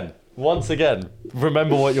 Once again, Once again,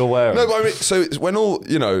 remember what you're wearing. No, but I mean, so it's when all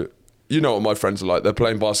what my friends are like. They're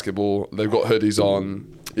playing basketball. They've got hoodies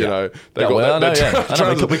on. You know, they've got.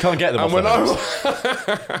 I know, we can't get them.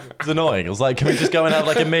 It's annoying. It was like, can we just go and have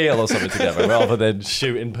like a meal or something together rather than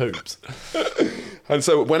shooting poops? And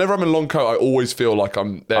so whenever I'm in long coat, I always feel like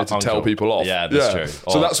I'm there to tell people off. Yeah, that's true.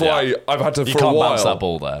 So that's why I've had to for a while. You can't bounce that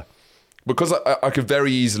ball there. Because I could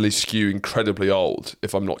very easily skew incredibly old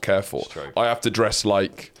if I'm not careful. I have to dress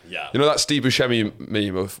like, you know that Steve Buscemi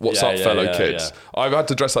meme of "What's up, fellow kids." Yeah. I've had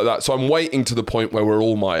to dress like that, so I'm waiting to the point where we're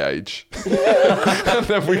all my age, and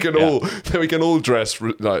then we can all dress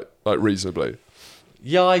like reasonably.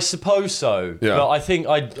 Yeah, I suppose so. Yeah. But I think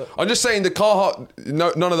I'm just saying the Carhartt.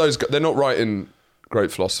 No, none of those. They're not writing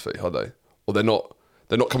great philosophy, are they? Or they're not.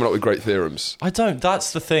 They're not coming up with great theorems. I don't.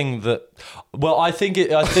 That's the thing that. Well, I think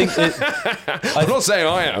it. I'm not saying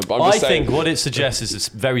I am. But I think what it suggests is this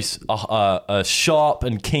very sharp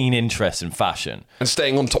and keen interest in fashion and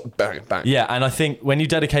staying on top. Bang, bang. Yeah, and I think when you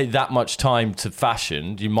dedicate that much time to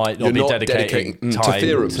fashion, you might not be dedicating time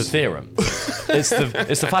to theorems. It's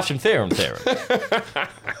the fashion theorem.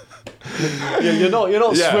 You're not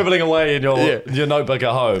swiveling away in your notebook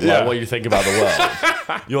at home like what you think about the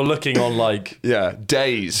world. You're looking on like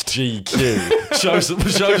Dazed GQ shows what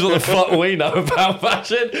the fuck we know about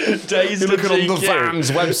fashion. Dazed. You're looking on the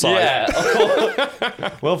Vans website. Yeah.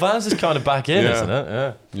 Well, Vans is kind of back in, isn't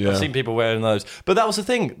it? Yeah. I've seen people wearing those, but that was the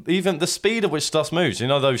thing. Even the speed at which stuff moves. You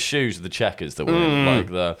know those shoes with the checkers that were like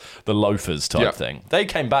the loafers type thing. They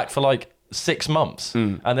came back for like 6 months,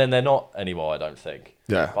 and then they're not anymore. I don't think.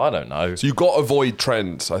 Yeah, I don't know. So you got to avoid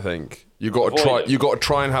trends. I think you got to try. You got to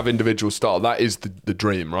try and have individual style. That is the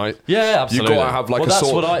dream, right? Yeah, absolutely. You got to have like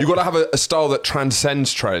you got to have a style that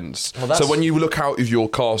transcends trends. So when you look out of your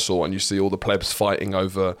castle and you see all the plebs fighting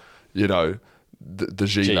over, the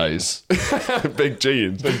gilets, big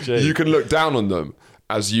jeans, you can look down on them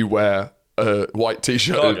as you wear a white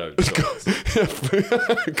t-shirt,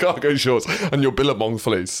 cargo shorts, and your Billabong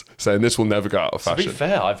fleece, saying this will never go out of fashion. To be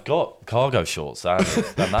fair, I've got cargo shorts and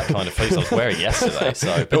that kind of fleece I was wearing yesterday.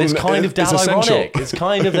 So, but it's kind of damn ironic. It's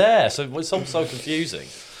kind of there, so it's all so confusing.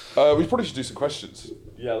 We probably should do some questions.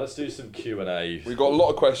 Yeah, let's do some Q&A. We've got a lot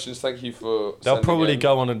of questions. Thank you for. They'll probably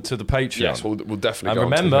go on to the Patreon. Yes, we'll definitely. And go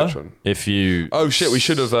remember, on to the Patreon. if you. Oh shit! We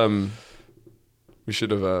should have.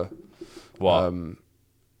 What?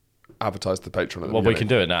 Advertise the Patreon. Well, we can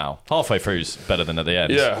do it now. Halfway through's better than at the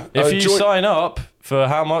end. Yeah. If you sign up for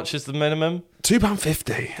how much is the minimum?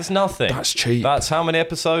 £2.50. That's nothing. That's cheap. That's how many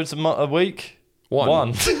episodes a week?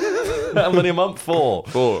 One. How many a month? Four.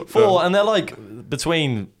 And they're like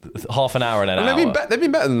between half an hour and an hour. They've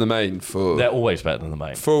been better than the main for. They're always better than the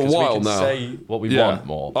main for a while we can now. Say what we want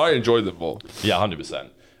more. I enjoy them more. Yeah, 100%.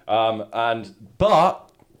 But.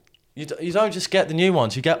 You don't just get the new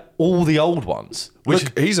ones, you get all the old ones.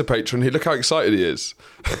 Look, he's a patron. Look how excited he is.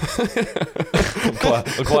 I'm quite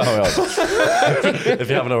high on. If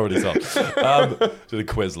you haven't already saw. Did a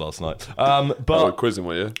quiz last night. But quizzing,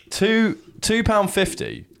 were you?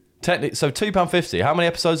 £2.50. So £2.50. How many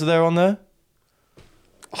episodes are there on there?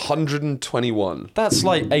 121. That's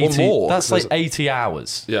like 80. More. That's like 80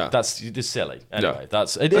 hours. Yeah. That's just silly. Anyway,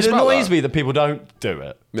 That's it annoys me that people don't do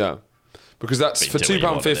it. Yeah. Because that's for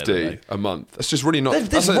 £2.50 a month. That's just really not.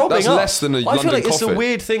 That's less than a London coffee. I feel like it's a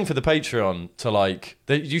weird thing for the Patreon to like.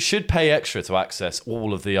 You should pay extra to access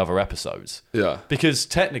all of the other episodes. Yeah. Because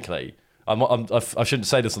technically, I shouldn't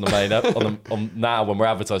say this on the main on now when we're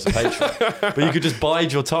advertising Patreon, but you could just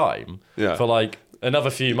bide your time for like another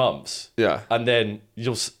few months. Yeah. And then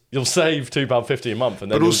you'll save £2.50 a month,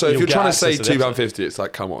 and then. But also, if you're trying to say save £2.50, it's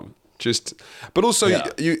like, come on. But also,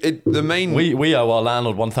 the main... We owe our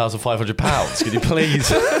landlord £1,500. Can you please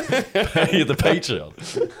pay the Patreon?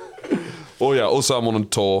 Oh yeah. Also, I'm on a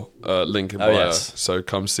tour. Link in bio. Yes. So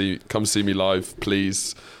come see me live,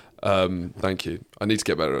 please. Thank you. I need to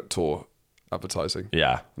get better at tour advertising.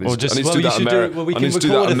 Yeah. I need to do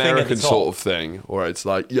that American sort of thing, where it's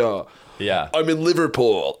like, I'm in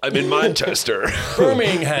Liverpool. I'm in Manchester.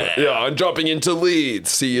 Birmingham. I'm dropping into Leeds.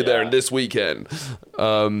 See you there this weekend.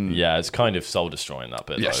 It's kind of soul destroying that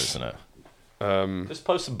bit, though, isn't it? Just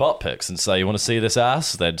post some butt pics and say you want to see this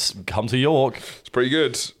ass, then come to York. It's pretty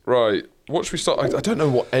good. Right. What should we start? I don't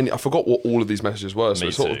know I forgot what all of these messages were, so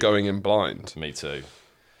we're sort of going in blind. Me too.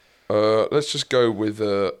 Let's just go with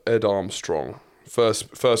Ed Armstrong.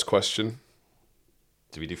 First question.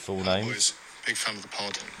 Do we do full names? Boys, big fan of the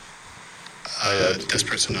pod.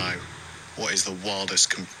 Desperate to know, what is the wildest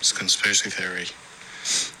conspiracy theory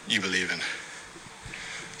you believe in?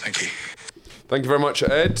 Thank you. Thank you very much,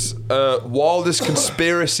 Ed. Wildest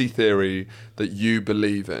conspiracy theory that you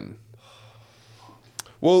believe in?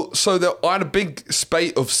 Well, so I had a big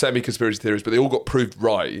spate of semi-conspiracy theories, but they all got proved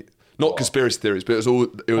right. Not conspiracy theories, but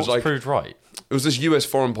it was like proved right. It was this US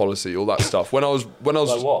foreign policy, all that stuff. When I was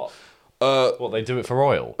Like what? What, they do it for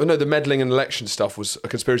oil? Oh no, the meddling in election stuff was a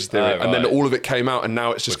conspiracy theory, and then all of it came out, and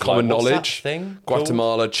now it's just common knowledge. What's that thing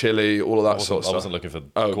Guatemala, Chile, all of that sort of stuff. I wasn't looking for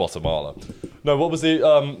Guatemala. No, what was the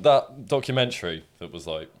that documentary that was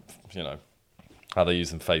like, you know, how they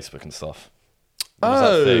use in Facebook and stuff? What was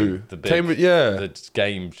that thing? The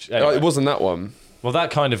game. Anyway. It wasn't that one. Well,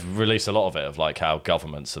 that kind of released a lot of it, of like how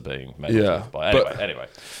governments are being made. Yeah, But anyway.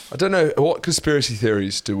 I don't know, what conspiracy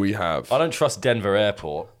theories do we have? I don't trust Denver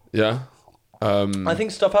Airport. Yeah. I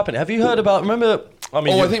think stuff happened. Have you heard about? Remember?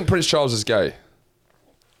 I think Prince Charles is gay.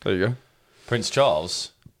 There you go. Prince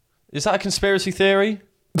Charles. Is that a conspiracy theory?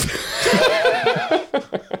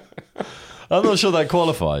 I'm not sure that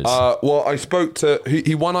qualifies. Well, I spoke to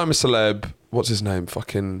he won I'm a Celeb. What's his name?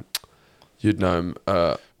 Fucking, you'd know him.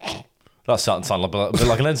 That sounded a bit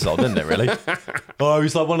like an insult, didn't it, really?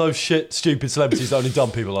 He's like one of those stupid celebrities that only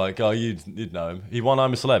dumb people like. You'd know him. He won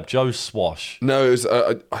I'm a Celeb. Joe Swash. No, it was,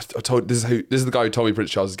 I told this is the guy who told me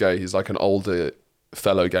Prince Charles is gay. He's like an older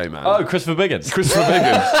fellow gay man. Oh, Christopher Biggins. Christopher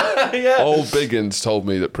Biggins. Yeah. Old Biggins told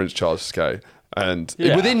me that Prince Charles is gay. And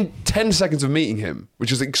within 10 seconds of meting him,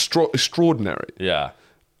 which is extraordinary. Yeah.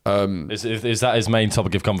 Is that his main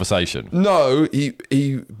topic of conversation? No,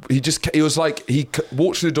 he was like, he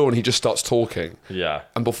walks through the door and he just starts talking. Yeah.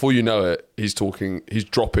 And before you know it, he's dropping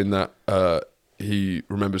that he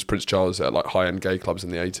remembers Prince Charles at like high-end gay clubs in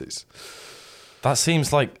the 80s. That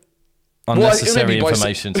seems like unnecessary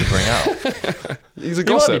information to bring out. He's a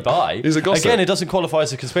gossip. He's a gossip. Again, it doesn't qualify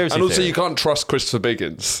as a conspiracy And also, theory. you can't trust Christopher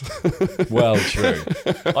Biggins. Well, true.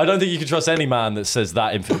 I don't think you can trust any man that says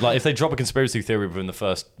that. Like, if they drop a conspiracy theory within the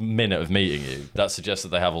first minute of meeting you, that suggests that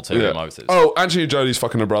they have ulterior motives. Oh, Angelina Jolie's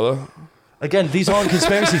fucking her brother. Again, these aren't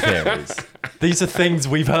conspiracy theories. These are things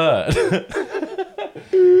we've heard.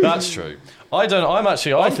 That's true. I'm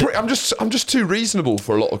just too reasonable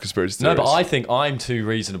for a lot of conspiracy theories. No, but I think I'm too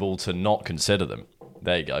reasonable to not consider them.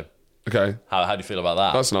 There you go. Okay. How do you feel about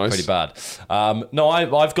that? That's nice. Pretty bad. No,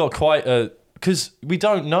 I've got quite a... Because we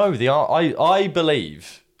don't know the... I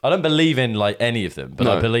believe... I don't believe in like any of them, but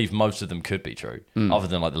I believe most of them could be true, other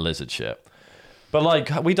than like the lizard shit. But like,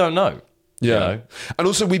 we don't know. Yeah. You know? And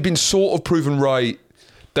also, we've been sort of proven right.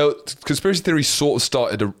 The conspiracy theory sort of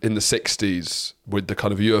started in the 60s with the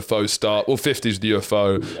kind of UFO start. Well, 50s with the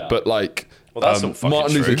UFO, but like that's all fucking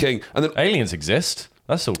Martin Luther true. King. And then Aliens exist.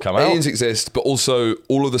 That's all come out. Aliens exist, but also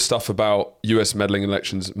all of the stuff about US meddling in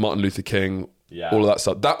elections, Martin Luther King, all of that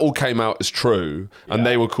stuff, that all came out as true, and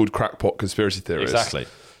they were called crackpot conspiracy theorists. Exactly.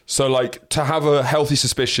 So, like, to have a healthy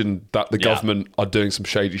suspicion that the government are doing some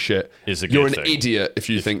shady shit, is a good you're an thing. idiot if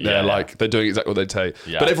you think they're like they're doing exactly what they say.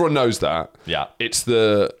 Yeah. But everyone knows that. Yeah. It's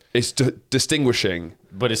distinguishing.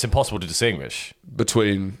 But it's impossible to distinguish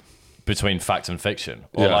between fact and fiction,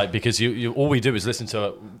 or like, because you all we do is listen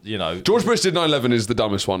to George Bush did 9/11 is the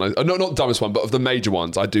dumbest one. Not the dumbest one, but of the major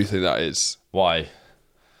ones, I do think that is. Why?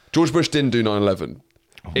 George Bush didn't do 9/11.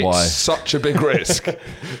 Why? It's such a big risk.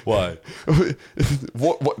 Why?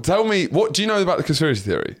 What? Tell me, what do you know about the conspiracy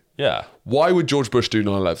theory? Yeah. Why would George Bush do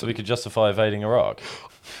 9/11? So we could justify invading Iraq.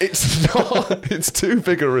 It's not. It's too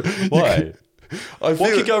big a risk. Why? What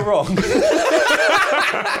could go wrong?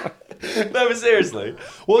 No, but seriously,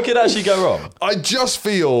 what could actually go wrong? I just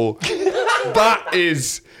feel that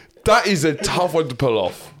is a tough one to pull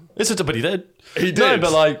off. But he did. He did. No,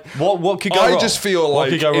 but like, what could go wrong? I just feel what like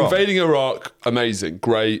could go wrong? invading Iraq, amazing,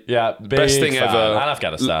 great. Yeah, best thing fan. ever. And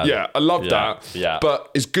Afghanistan. Yeah, I love that. Yeah. But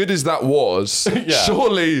as good as that was,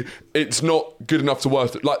 surely it's not good enough to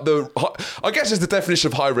worth it. Like I guess it's the definition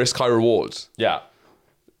of high risk, high rewards. Yeah.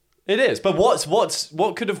 It is. But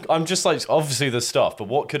what could have, I'm just like, obviously there's stuff, but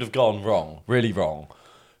what could have gone wrong? Really wrong?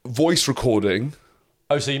 Voice recording.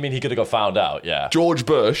 Oh, so you mean he could have got found out? Yeah. George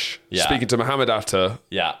Bush speaking to Mohammed Atta.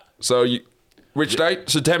 Yeah. So which date?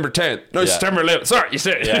 September 10th. No, September 11th. Sorry, you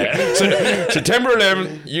said it. Yeah. So, September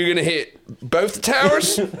 11th, you're going to hit both the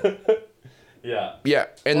towers. Yeah. Yeah.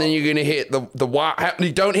 And then you're going to hit the White House.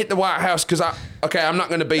 You don't hit the White House because I'm not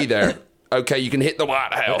going to be there. Okay, you can hit the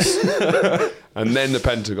White House. And then the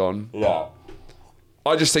Pentagon. Yeah.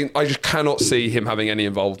 I just cannot see him having any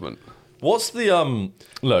involvement. What's the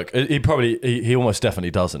look? He almost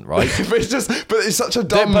definitely doesn't, right? but it's such a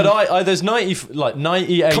dumb. But there's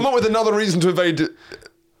 98. Come up with another reason to invade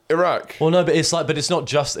Iraq. Well, no, but it's not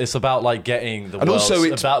just. It's about like getting the And world's, also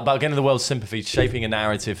it's- about getting the world's sympathy, shaping a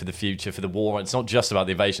narrative for the future, for the war. It's not just about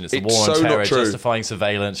the invasion. It's the It's war on so not terror, true. justifying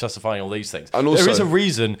surveillance, justifying all these things. And also- there is a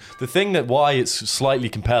reason. The thing that why it's slightly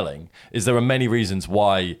compelling is there are many reasons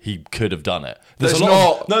why he could have done it. There's a lot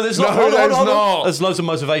not. Of, no, there's No, not. Hold on, there's hold on. not. There's loads of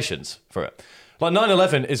motivations for it. Like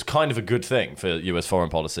 9/11 is kind of a good thing for US foreign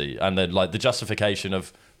policy, and then like the justification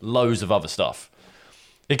of loads of other stuff.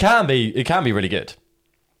 It can be really good.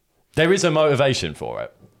 There is a motivation for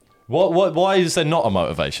it. Why is there not a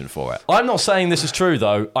motivation for it? I'm not saying this is true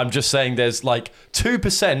though. I'm just saying there's like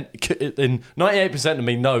 2% in 98% of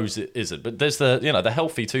me knows it isn't, but there's the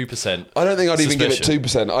healthy 2%. I don't think I'd even give it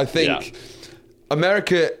suspicion. 2%. I think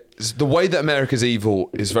America, the way that America's evil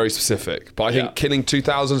is very specific. But I think killing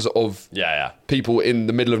 2,000s of people in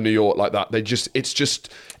the middle of New York like that,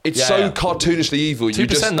 it's so cartoonishly evil.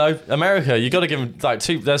 2% though, America, you got to give them like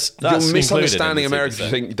 2. That's you're misunderstanding included in the America 2%. to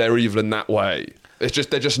think they're evil in that way. They're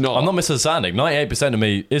just not. I'm not misunderstanding. 98% of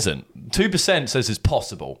me isn't. 2% says it's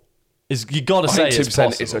possible. You got to say I think it's 2%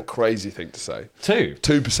 possible. is a crazy thing to say.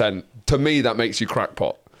 2%. To me, that makes you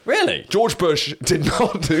crackpot. Really? George Bush did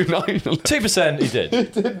not do 9/11. 2% he did.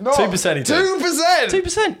 He did not. 2% he did.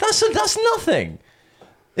 2%. 2%. That's nothing.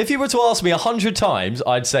 If you were to ask me 100 times,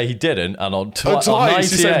 I'd say he didn't, and on twice, you 98,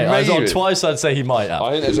 said maybe. on twice, I'd say he might have.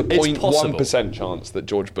 I think there's a It's possible. 0.1% chance that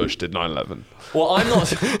George Bush did 9/11. Well, I'm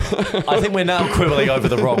not. I think we're now quibbling over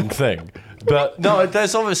the wrong thing. But no,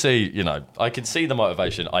 there's obviously, I can see the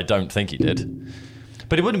motivation. I don't think he did.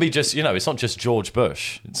 But it wouldn't be just, it's not just George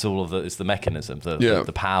Bush. It's all of it's the mechanism,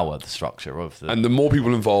 the power, the structure of the. And the more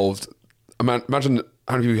people involved, imagine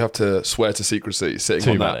how many people you have to swear to secrecy sitting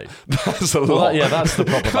Too on many. that. That's a lot. That's the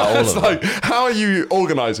problem about all It's of like, it. how are you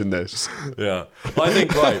organising this? Yeah, I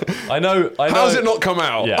think I know. How's it not come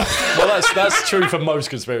out? Yeah, well, that's true for most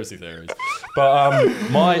conspiracy theories. But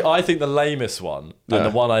I think the lamest one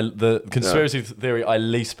and the conspiracy theory I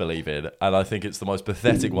least believe in, and I think it's the most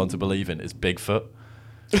pathetic one to believe in, is Bigfoot.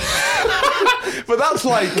 But that's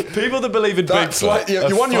like People that believe in that's Bigfoot like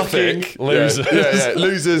you want your fucking thick losers. yeah,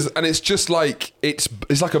 losers, and it's just like it's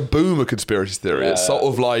like a boomer conspiracy theory. It's sort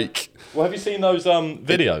of like Well, have you seen those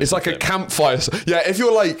videos? it's like a campfire. Yeah, if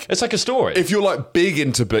you're like It's like a story. if you're like big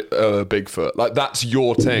into Bigfoot, like that's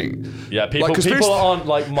your thing. Yeah, people Like, conspiracy- aren't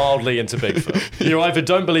like mildly into Bigfoot. You either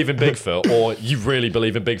don't believe in Bigfoot or you really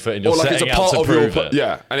believe in Bigfoot and you're Or like it's setting a out part to of your prove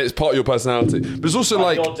it. and it's part of your personality. But it's also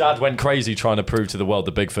like Your dad went crazy trying to prove to the world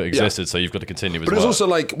that Bigfoot existed, so you've got to continue as But well. it's also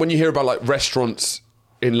like when you hear about like restaurants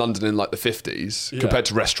in London in like the 50s compared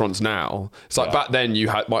to restaurants now. It's like back then you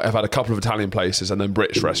might have had a couple of Italian places and then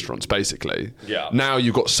British restaurants basically. Yeah. Now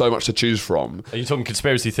you've got so much to choose from. Are you talking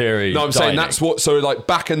conspiracy theory? No, I'm saying dining? that's what. So like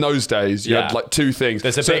back in those days, you had like two things.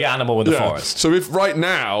 There's a big animal in the forest. So if right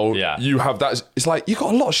now you have that, it's like you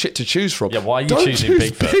got a lot of shit to choose from. Yeah, why are you Don't choosing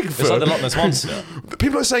choose Bigfoot? It's like the Loch Ness Monster.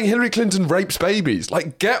 People are saying Hillary Clinton rapes babies.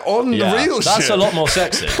 Like get on the real shit. That's a lot more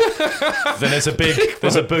sexy. Then there's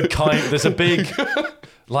a big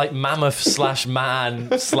like mammoth / man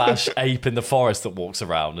 / ape in the forest that walks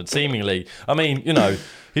around and seemingly, I mean,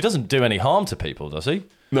 he doesn't do any harm to people, does he?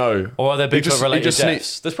 No. Or are there Bigfoot-related deaths?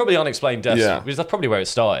 sneaks. There's probably unexplained deaths. Yeah. Because that's probably where it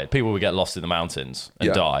started. People would get lost in the mountains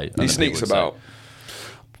and die. And He then sneaks people would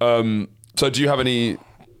about. So do you have any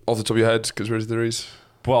off the top of your head conspiracy theories? say-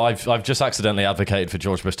 Well, I've just accidentally advocated for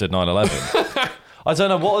George Bush did 9/11. I don't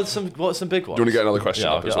know. What are some big ones? Do you want to get another question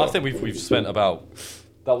up as well? I think we've spent about...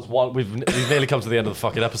 That was one. We've nearly come to the end of the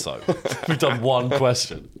fucking episode. We've done one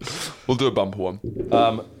question. We'll do a bumper one.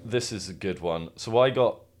 This is a good one. So I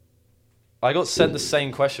got sent the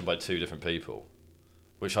same question by two different people,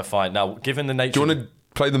 which I find now, given the nature. Do you want to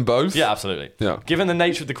play them both? Yeah, absolutely. Yeah. Given the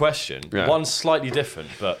nature of the question, Yeah. one's slightly different,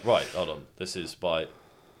 but right, hold on. This is by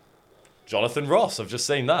Jonathan Ross. I've just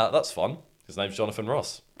seen that. That's fun. His name's Jonathan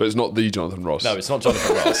Ross. But it's not the Jonathan Ross. No, it's not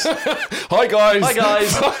Jonathan Ross. Hi guys. Hi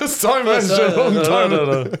guys. First time listener, long time.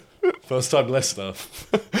 No. First time listener.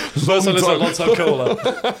 First time listener, long time caller.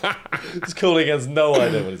 This calling has no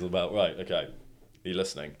idea what he's about. Right, okay. Are you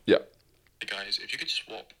listening? Yeah. Hey guys, if you could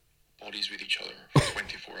swap bodies with each other for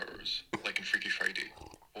 24 hours, like in Freaky Friday,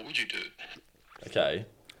 what would you do? Okay.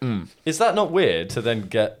 Is that not weird to then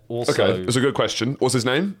get also... Okay, that's a good question. What's his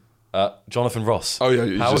name? Jonathan Ross. Oh, yeah,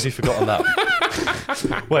 you How just- have you forgotten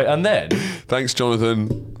that? Wait, and then... Thanks,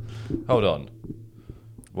 Jonathan. Hold on.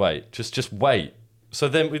 Wait, just wait. So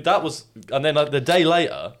then that was... And then the day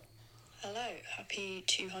later... Hello, happy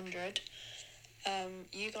 200.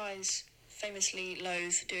 You guys famously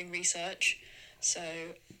loathe doing research, so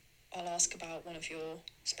I'll ask about one of your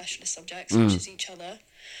specialist subjects, which is each other.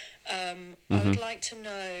 I would like to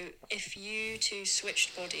know if you two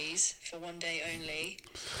switched bodies for one day only.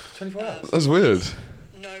 24 hours. That's weird.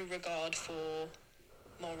 No regard for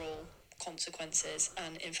moral consequences,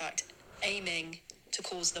 and in fact, aiming to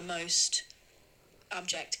cause the most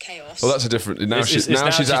abject chaos. Well, that's a different. Now she's putting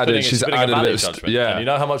added a a value bit of judgment. yeah. And you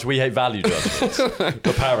know how much we hate value judgments.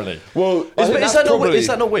 Apparently. Well, Is that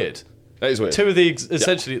not weird? That is weird. Two of the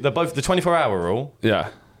essentially they're both the 24-hour rule. Yeah,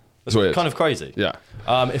 it's weird. Kind of crazy. Yeah.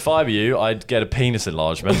 If I were you, I'd get a penis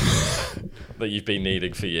enlargement that you've been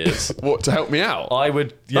needing for years. What, to help me out? I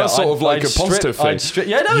would. Yeah, That's sort of like a positive thing.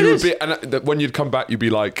 You would be, and when you'd come back, you'd be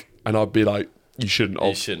like, and I'd be like, you shouldn't have.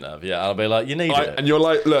 You shouldn't have. Yeah, I'll be like, you needed it, And you're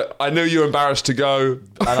like, look, I know you're embarrassed to go,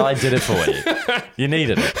 and I did it for you. You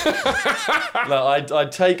needed it.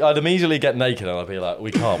 Look, I'd immediately get naked, and I'd be like, we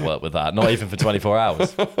can't work with that. Not even for 24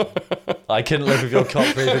 hours. I couldn't live with your cock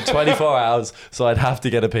for even 24 hours, so I'd have to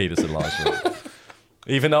get a penis enlargement.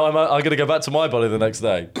 Even though I'm going to go back to my body the next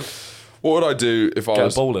day. What would I do if I Get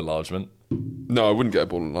was... a ball enlargement. No, I wouldn't get a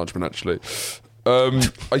ball enlargement, actually.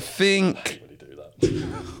 I think...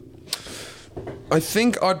 I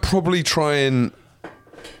think I'd probably try and...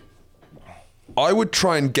 I would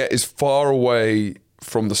try and get as far away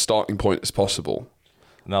from the starting point as possible.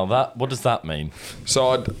 Now, what does that mean?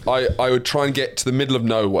 So I would try and get to the middle of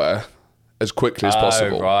nowhere as quickly as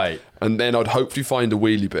possible. Right. And then I'd hopefully find a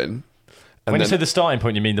wheelie bin. And When you then, say the starting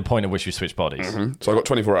point, you mean the point at which you switch bodies? so I've got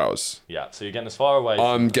 24 hours. Yeah, so you're getting as far away.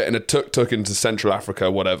 I'm getting a tuk-tuk into Central Africa,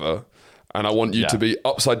 whatever. And I want you Yeah. to be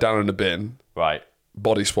upside down in a bin, Right,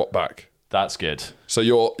 body swap back. that's good. So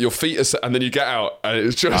your feet are set, and then you get out, and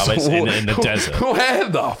it's just Oh, it's in the desert. Where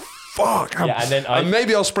the fuck? Yeah, and then and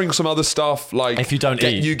maybe I'll sprinkle some other stuff, like If you don't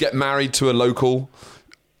eat. you get married to a local,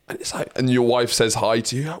 and it's like, and your wife says hi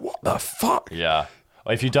to you. Like, what the fuck? Yeah.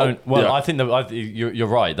 If you don't, well, yeah. I think you're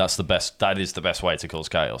right. That's the best. That is the best way to cause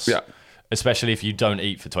chaos. Yeah. Especially if you don't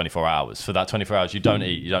eat for 24 hours. For that 24 hours, you don't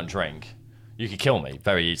eat, you don't drink. You could kill me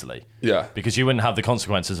very easily. Yeah. Because you wouldn't have the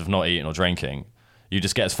consequences of not eating or drinking. You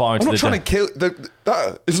just get as far into I'm not the. trying to kill.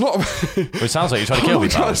 That it's not. Well, it sounds like you're trying to kill I'm me,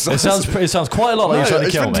 not pal. trying It sounds quite a lot like you're trying to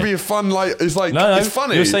it's kill meant to me. be a fun, like it's like No, it's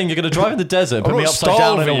funny. You're saying you're going to drive in the desert and put I'm me not upside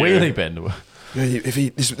down in a starving you. wheelie bin. Yeah, if he,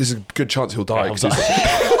 there's a good chance he'll die. He'll 'cause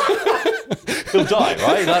he's- He'll die,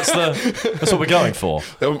 right? That's what we're going for.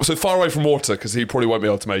 so far away from water because he probably won't be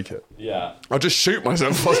able to make it. Yeah. I'll just shoot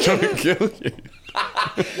myself if I was trying to kill you.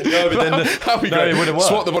 No, but then That'd be great. it wouldn't work.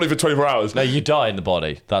 Swap the body for 24 hours. No, you die in the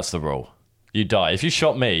body. That's the rule. You die. If you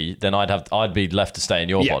shot me, then I'd be left to stay in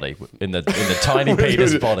your Yeah. body, in the tiny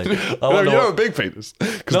penis body. No, you don't have a big penis.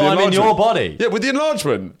 No, I'm in your body. Yeah, with the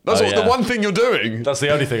enlargement. That's Oh, the yeah. one thing you're doing. That's the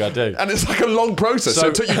only thing I do. And it's like a long process, so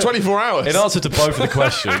it took you 24 hours. In answer to both of the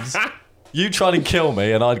questions, you try to kill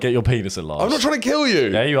me, and I'd get your penis enlarged. I'm not trying to kill you.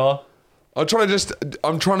 Yeah, you are. I'm trying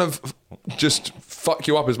to just fuck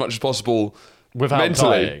you up as much as possible Without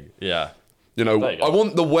mentally. dying. Yeah. You know, There you go. I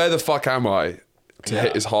want the where the fuck am I to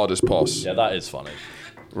hit as hard as possible. Yeah, that is funny.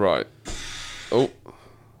 Right. Oh.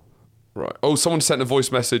 Right. Oh, someone sent a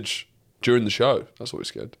voice message during the show. That's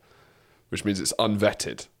always good. Which means it's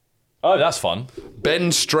unvetted. Oh, that's fun.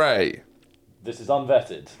 Ben Stray. This is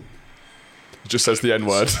unvetted. It just says the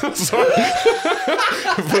N-word. Sorry.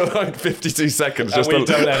 For like 52 seconds. Just Don't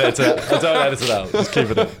edit it. Don't edit it out. Just keep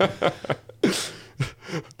it in.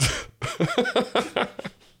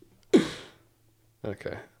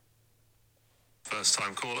 Okay. First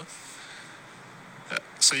time caller.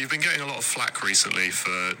 So you've been getting a lot of flack recently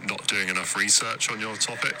for not doing enough research on your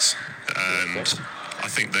topics, and I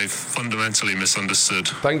think they've fundamentally misunderstood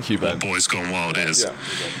Thank you, Ben. what Boys Gone Wild is. Yeah.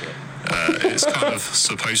 It's kind of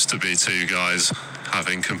supposed to be two guys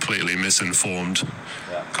having completely misinformed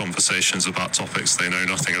conversations about topics they know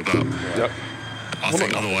nothing about. Yep. I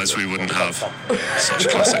think otherwise we wouldn't have such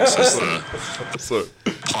classics as the So,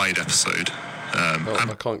 Pied episode. I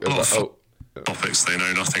And can't a go lot back. of topics they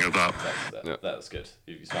know nothing about. That's good.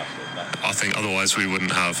 You smashed it. I think otherwise we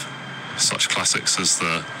wouldn't have such classics as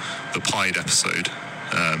the Pied episode.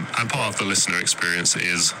 And part of the listener experience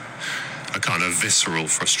is a kind of visceral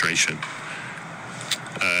frustration.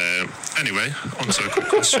 Anyway, on to a quick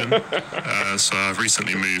question. So I've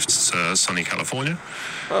recently moved to sunny California,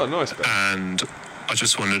 Oh, nice, Ben. and I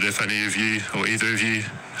just wondered if any of you or either of you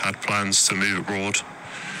had plans to move abroad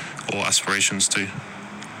or aspirations to.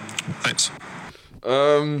 Thanks.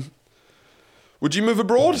 Would you move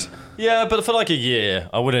abroad? Yeah, but for like a year,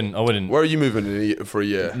 I wouldn't. Where are you moving for a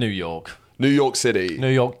year? New York. New York City. New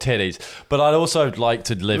York titties. But I'd also like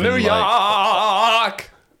to live New in York!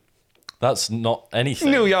 That's not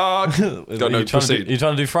anything. New York! Are Don't know, you trying proceed.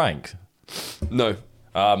 to do Frank? No.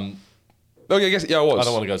 Oh, yeah, I guess. Yeah, I was. I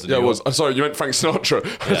don't want to go to New Yeah, I York. was. I'm sorry, you meant Frank Sinatra.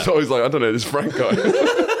 I Yeah. thought he was like, I don't know, this Frank guy.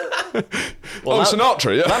 Well,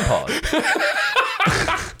 Sinatra, yeah. Lampard.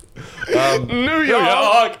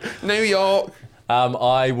 New York.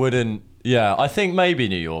 I wouldn't. Yeah, I think maybe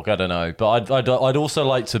New York. I don't know, but I'd also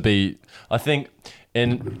like to be. I think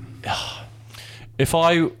if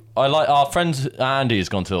I like our friend Andy has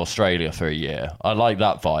gone to Australia for a year. I like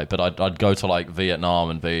that vibe, but I'd go to like Vietnam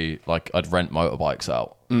and be like I'd rent motorbikes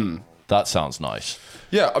out. That sounds nice.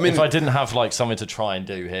 Yeah, I mean, If I didn't have like something to try and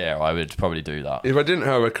do here, I would probably do that. if I didn't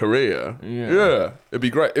have a career, yeah it'd be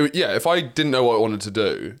great. If I didn't know what I wanted to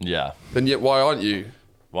do, Yeah. then yet why aren't you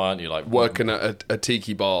Why aren't you like working at a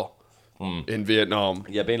tiki bar in Vietnam?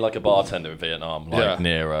 Yeah, being like a bartender in Vietnam, like Yeah.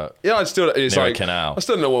 near a Yeah, it's near a like canal. I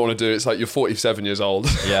still don't know what I want to do. It's like you're 47 years old.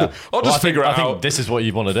 Yeah. I'll just figure it I think out. this is what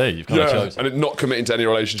you want to do. You've kind of Yeah, chosen. and not committing to any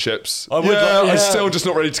relationships. I would like- I'm still just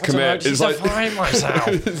not ready to don't know, commit. just It's like define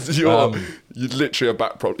myself. you're literally a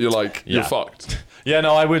back problem. You're like you're Yeah. fucked. Yeah,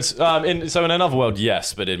 no, I would. So in another world,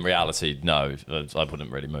 yes, but in reality, no. I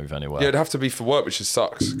wouldn't really move anywhere. Yeah, it'd have to be for work, which just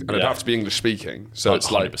sucks, and it'd Yeah. have to be English speaking. So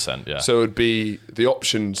it's like 100%, yeah. So it'd be the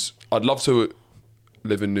options. I'd love to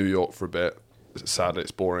live in New York for a bit. Sadly,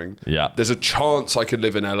 it's boring. Yeah. There's a chance I could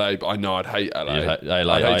live in LA, but I know I'd hate LA.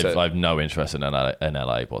 I hate it. I have no interest in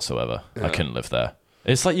LA whatsoever. I couldn't live there.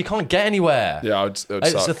 It's like you can't get anywhere. Yeah, it would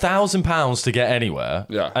It's suck. £1,000 to get anywhere.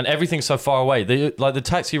 Yeah. And everything's so far away. The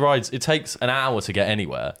taxi rides, it takes an hour to get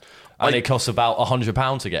anywhere. And it costs about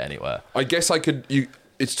 £100 to get anywhere. I guess I could.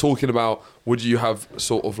 It's talking about would you have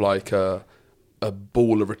sort of like a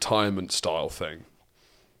ball of retirement style thing?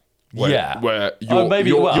 Yeah. Where maybe,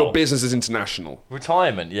 your business is international.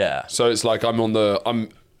 Retirement, yeah. So it's like I'm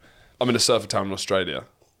in a surfer town in Australia,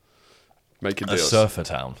 making A deals. surfer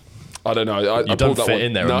town. I don't know. I You don't pulled that fit one.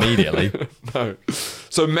 in there No. immediately. No.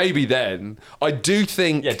 So maybe then I do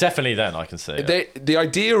think Yeah, definitely then I can see it. the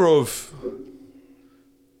idea of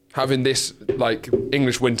having this like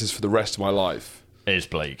English winters for the rest of my life It is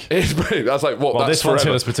bleak. is brilliant. That's like what. Well, that's this one's hit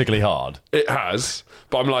forever. us particularly hard. It has,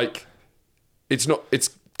 but I'm like, it's not. It's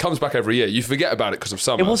comes back every year. You forget about it because of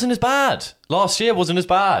summer. It wasn't as bad. Last year wasn't as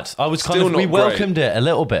bad. I was Still we not welcomed it a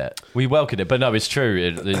little bit. We welcomed it, but no, it's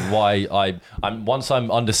true. Why I'm once I'm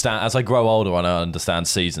understand as I grow older and I understand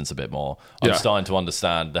seasons a bit more. I'm Yeah. starting to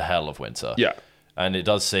understand the hell of winter. Yeah. And it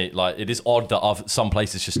does seem like it is odd that some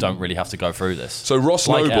places just don't really have to go through this. So Ross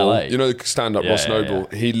Like Noble, LA. you know, the stand-up Yeah, Ross yeah, Noble.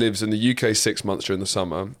 He lives in the UK 6 months during the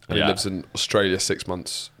summer, and he Yeah. lives in Australia 6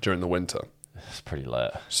 months during the winter. It's pretty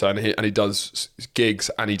late. So and he does gigs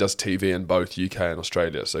and he does TV in both UK and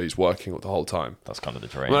Australia. So he's working the whole time. That's kind of the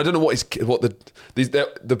dream. I mean, I don't know what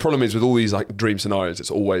the problem is with all these like dream scenarios. It's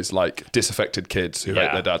always like disaffected kids who hate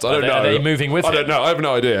Yeah. their dads. I Are don't they- know. are they moving with I him? don't know. I have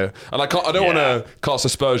no idea, and I don't want Yeah. to cast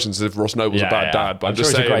aspersions as if Ross Noble's a bad dad. But I'm I'm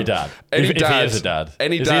just sure saying, he's a great dad. Any if dad, he is a dad.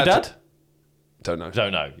 Any is dad, he a dad? Don't know.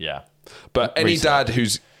 Don't know. Yeah. But any Research. dad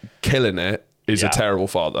who's killing it is Yeah. a terrible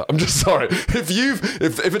father. I'm just sorry.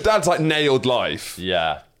 If a dad's like nailed life,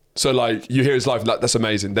 Yeah. so like you hear his life, like that's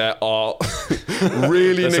amazing. There are really There's some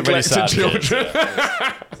really neglected sad kids, children.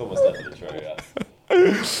 It's almost definitely true.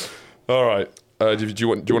 Yeah. All right. Do you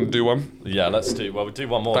want to do one? Yeah, let's do. Well, we'll do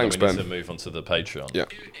one more. Thanks, then we need Ben. to move on to the Patreon. Yeah.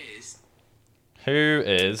 Who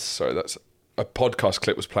is? Sorry, that's a podcast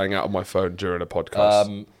clip was playing out on my phone during a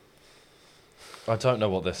podcast. I don't know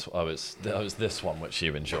what this. Oh, it was this one which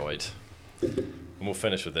you enjoyed, and we'll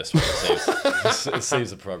finish with this one. It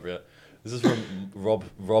seems appropriate. This is from Rob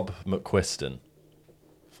McQuiston.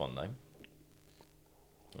 Fun name.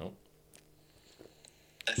 Oh.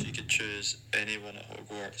 If you could choose anyone at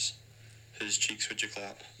Hogwarts, whose cheeks would you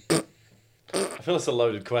clap? I feel it's a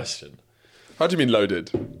loaded question. How do you mean loaded?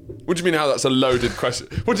 What do you mean how that's a loaded question?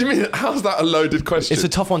 What do you mean how's that a loaded question? It's a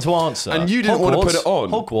tough one to answer. And you didn't want to put it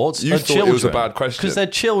on. Hogwarts. You are thought it was a bad question. because they're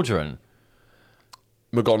children.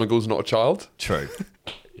 McGonagall's not a child? True.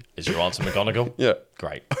 Is your answer McGonagall? Yeah.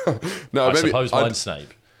 Great. No, I maybe suppose I'd- mine's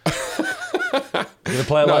Snape. You gonna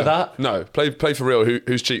play it like that? No, play for real.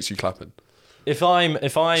 Whose cheeks you clapping? If I'm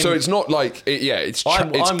So it's not like it's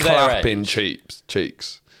I'm it's their clapping age.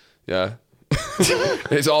 cheeks. Yeah.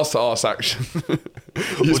 It's arse to arse action.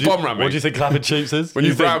 It's bum ramming. What do you think clapping cheeks is? When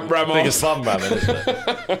you think, ram think off. it's bum ramming, isn't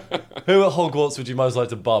it? Who at Hogwarts would you most like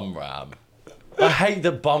to bum ram? I hate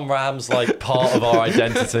that bum ram's like part of our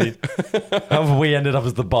identity. How have we ended up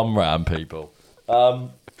as the bum ram people?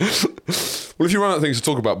 Well, if you run out of things to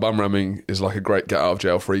talk about, bum ramming is like a great get out of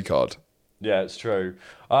jail free card. Yeah, it's true.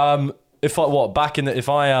 If I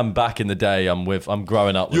am back in the day, I'm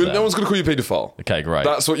growing up with them. No one's going to call you paedophile. Okay, great.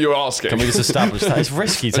 That's what you're asking. Can we just establish that? It's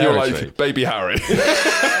risky And you're territory. like, baby Harry.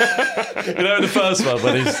 You know, in the first one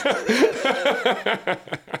when he's.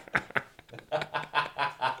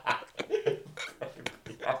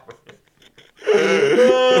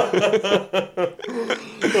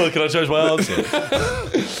 Oh, can I change my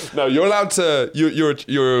answer? No, you're allowed to.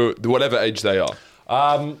 You're whatever age they are.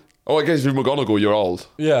 Oh, I guess if you're McGonagall, you're old.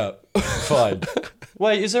 Yeah, fine.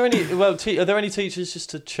 Wait, is there any? Well, are there any teachers just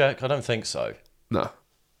to check? I don't think so. No.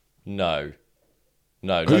 No.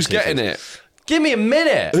 No. Who's getting it? Give me a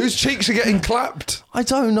minute. Whose cheeks are getting clapped? I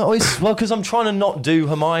don't know. Well, because I'm trying to not do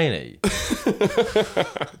Hermione.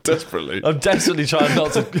 Desperately. I'm desperately trying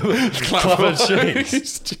not to clap her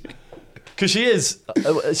cheeks. Because she is.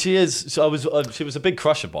 She was a big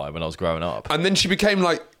crush of mine when I was growing up. And then she became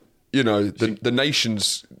like, you know, the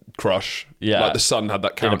nation's crush. Yeah. Like the Sun had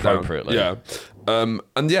that countdown. Inappropriately. Yeah. And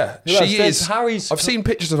yeah, There's she is. Harry's. I've seen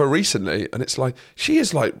pictures of her recently, and it's like she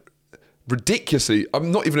is like ridiculously.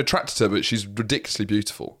 I'm not even attracted to her, but she's ridiculously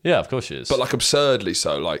beautiful. Yeah, of course she is. But like absurdly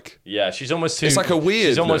so. Like yeah, she's almost too. It's like a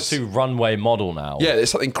weirdness. She's almost too runway model now. yeah,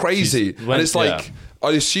 it's something crazy, and it's like I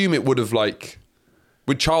assume it would have like.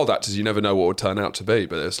 With child actors, you never know what would turn out to be,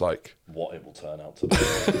 but it's like what it will turn out to be.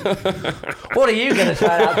 What are you going to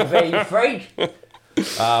turn out to be, you freak?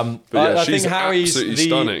 I think she's Harry's absolutely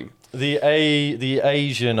stunning. The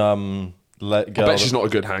Asian girl. I bet she's not a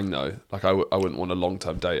good hang though. Like I wouldn't want a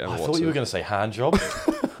long-term date. I thought you were going to say hand job.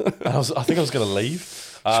 And I think I was going to leave.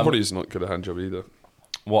 She probably is not good at hand job either.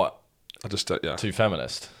 What? I just yeah. Too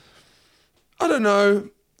feminist. I don't know.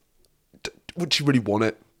 Would she really want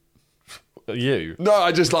it? You? No,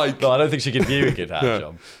 I just like. No, I don't think she could give you a good hand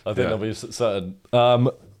job. I think there'll be certain.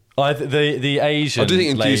 The Asian. I do think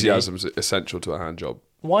enthusiasm lady, is essential to a hand job.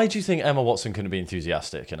 Why do you think Emma Watson couldn't be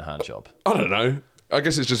enthusiastic in a hand job? I don't know. I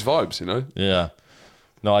guess it's just vibes, you know. Yeah.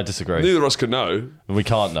 No, I disagree. Neither of us could know. We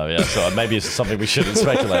can't know. Yeah, so maybe it's something we shouldn't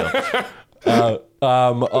speculate on.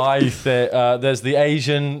 I think there's the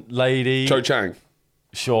Asian lady. Cho Chang.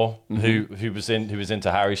 Sure. Who was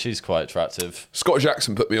into Harry. She's quite attractive. Scottish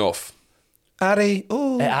accent put me off. Harry,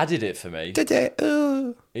 ooh. It added it for me. Did it?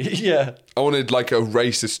 Ooh. Yeah. I wanted like a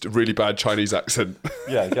racist, really bad Chinese accent.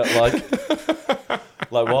 Yeah, like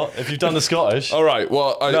what? If you've done the Scottish. All right,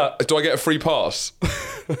 well, do I get a free pass?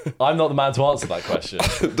 I'm not the man to answer that question.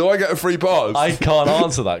 Do I get a free pass? I can't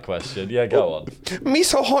answer that question. Yeah, go on. Me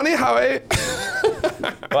so horny, Harry.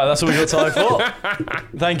 Right, that's all we got time for.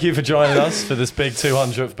 Thank you for joining us for this big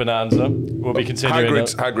 200th bonanza. We'll be continuing.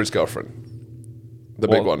 Hagrid's girlfriend. The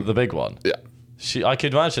big one. The big one. Yeah. I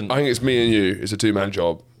could imagine. I think it's me and you. It's a two-man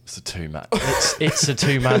job. It's a two-man. It's a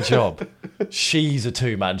two-man job. She's a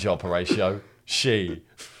two-man job, Horatio. She.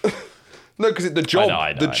 No, because the job.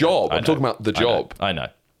 I'm talking about the job. I know.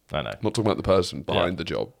 I'm not talking about the person behind the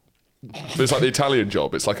job. But it's like the Italian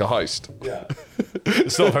job. It's like a heist. Yeah.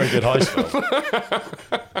 It's not a very good heist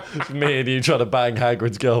film. Me and you trying to bang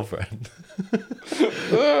Hagrid's girlfriend.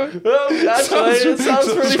 Actually, it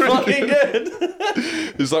sounds pretty fucking good.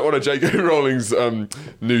 It's like one of J.K. Rowling's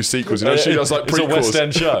new sequels. You know, she does like prequels. It's a West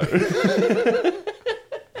End show.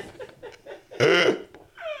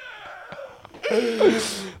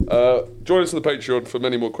 Join us on the Patreon for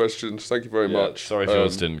many more questions. Thank you very much. Sorry if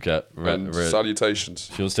yours didn't get read. Salutations.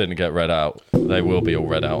 If yours didn't get read out, they will be all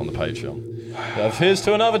read out on the Patreon. Here's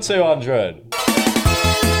to another 200.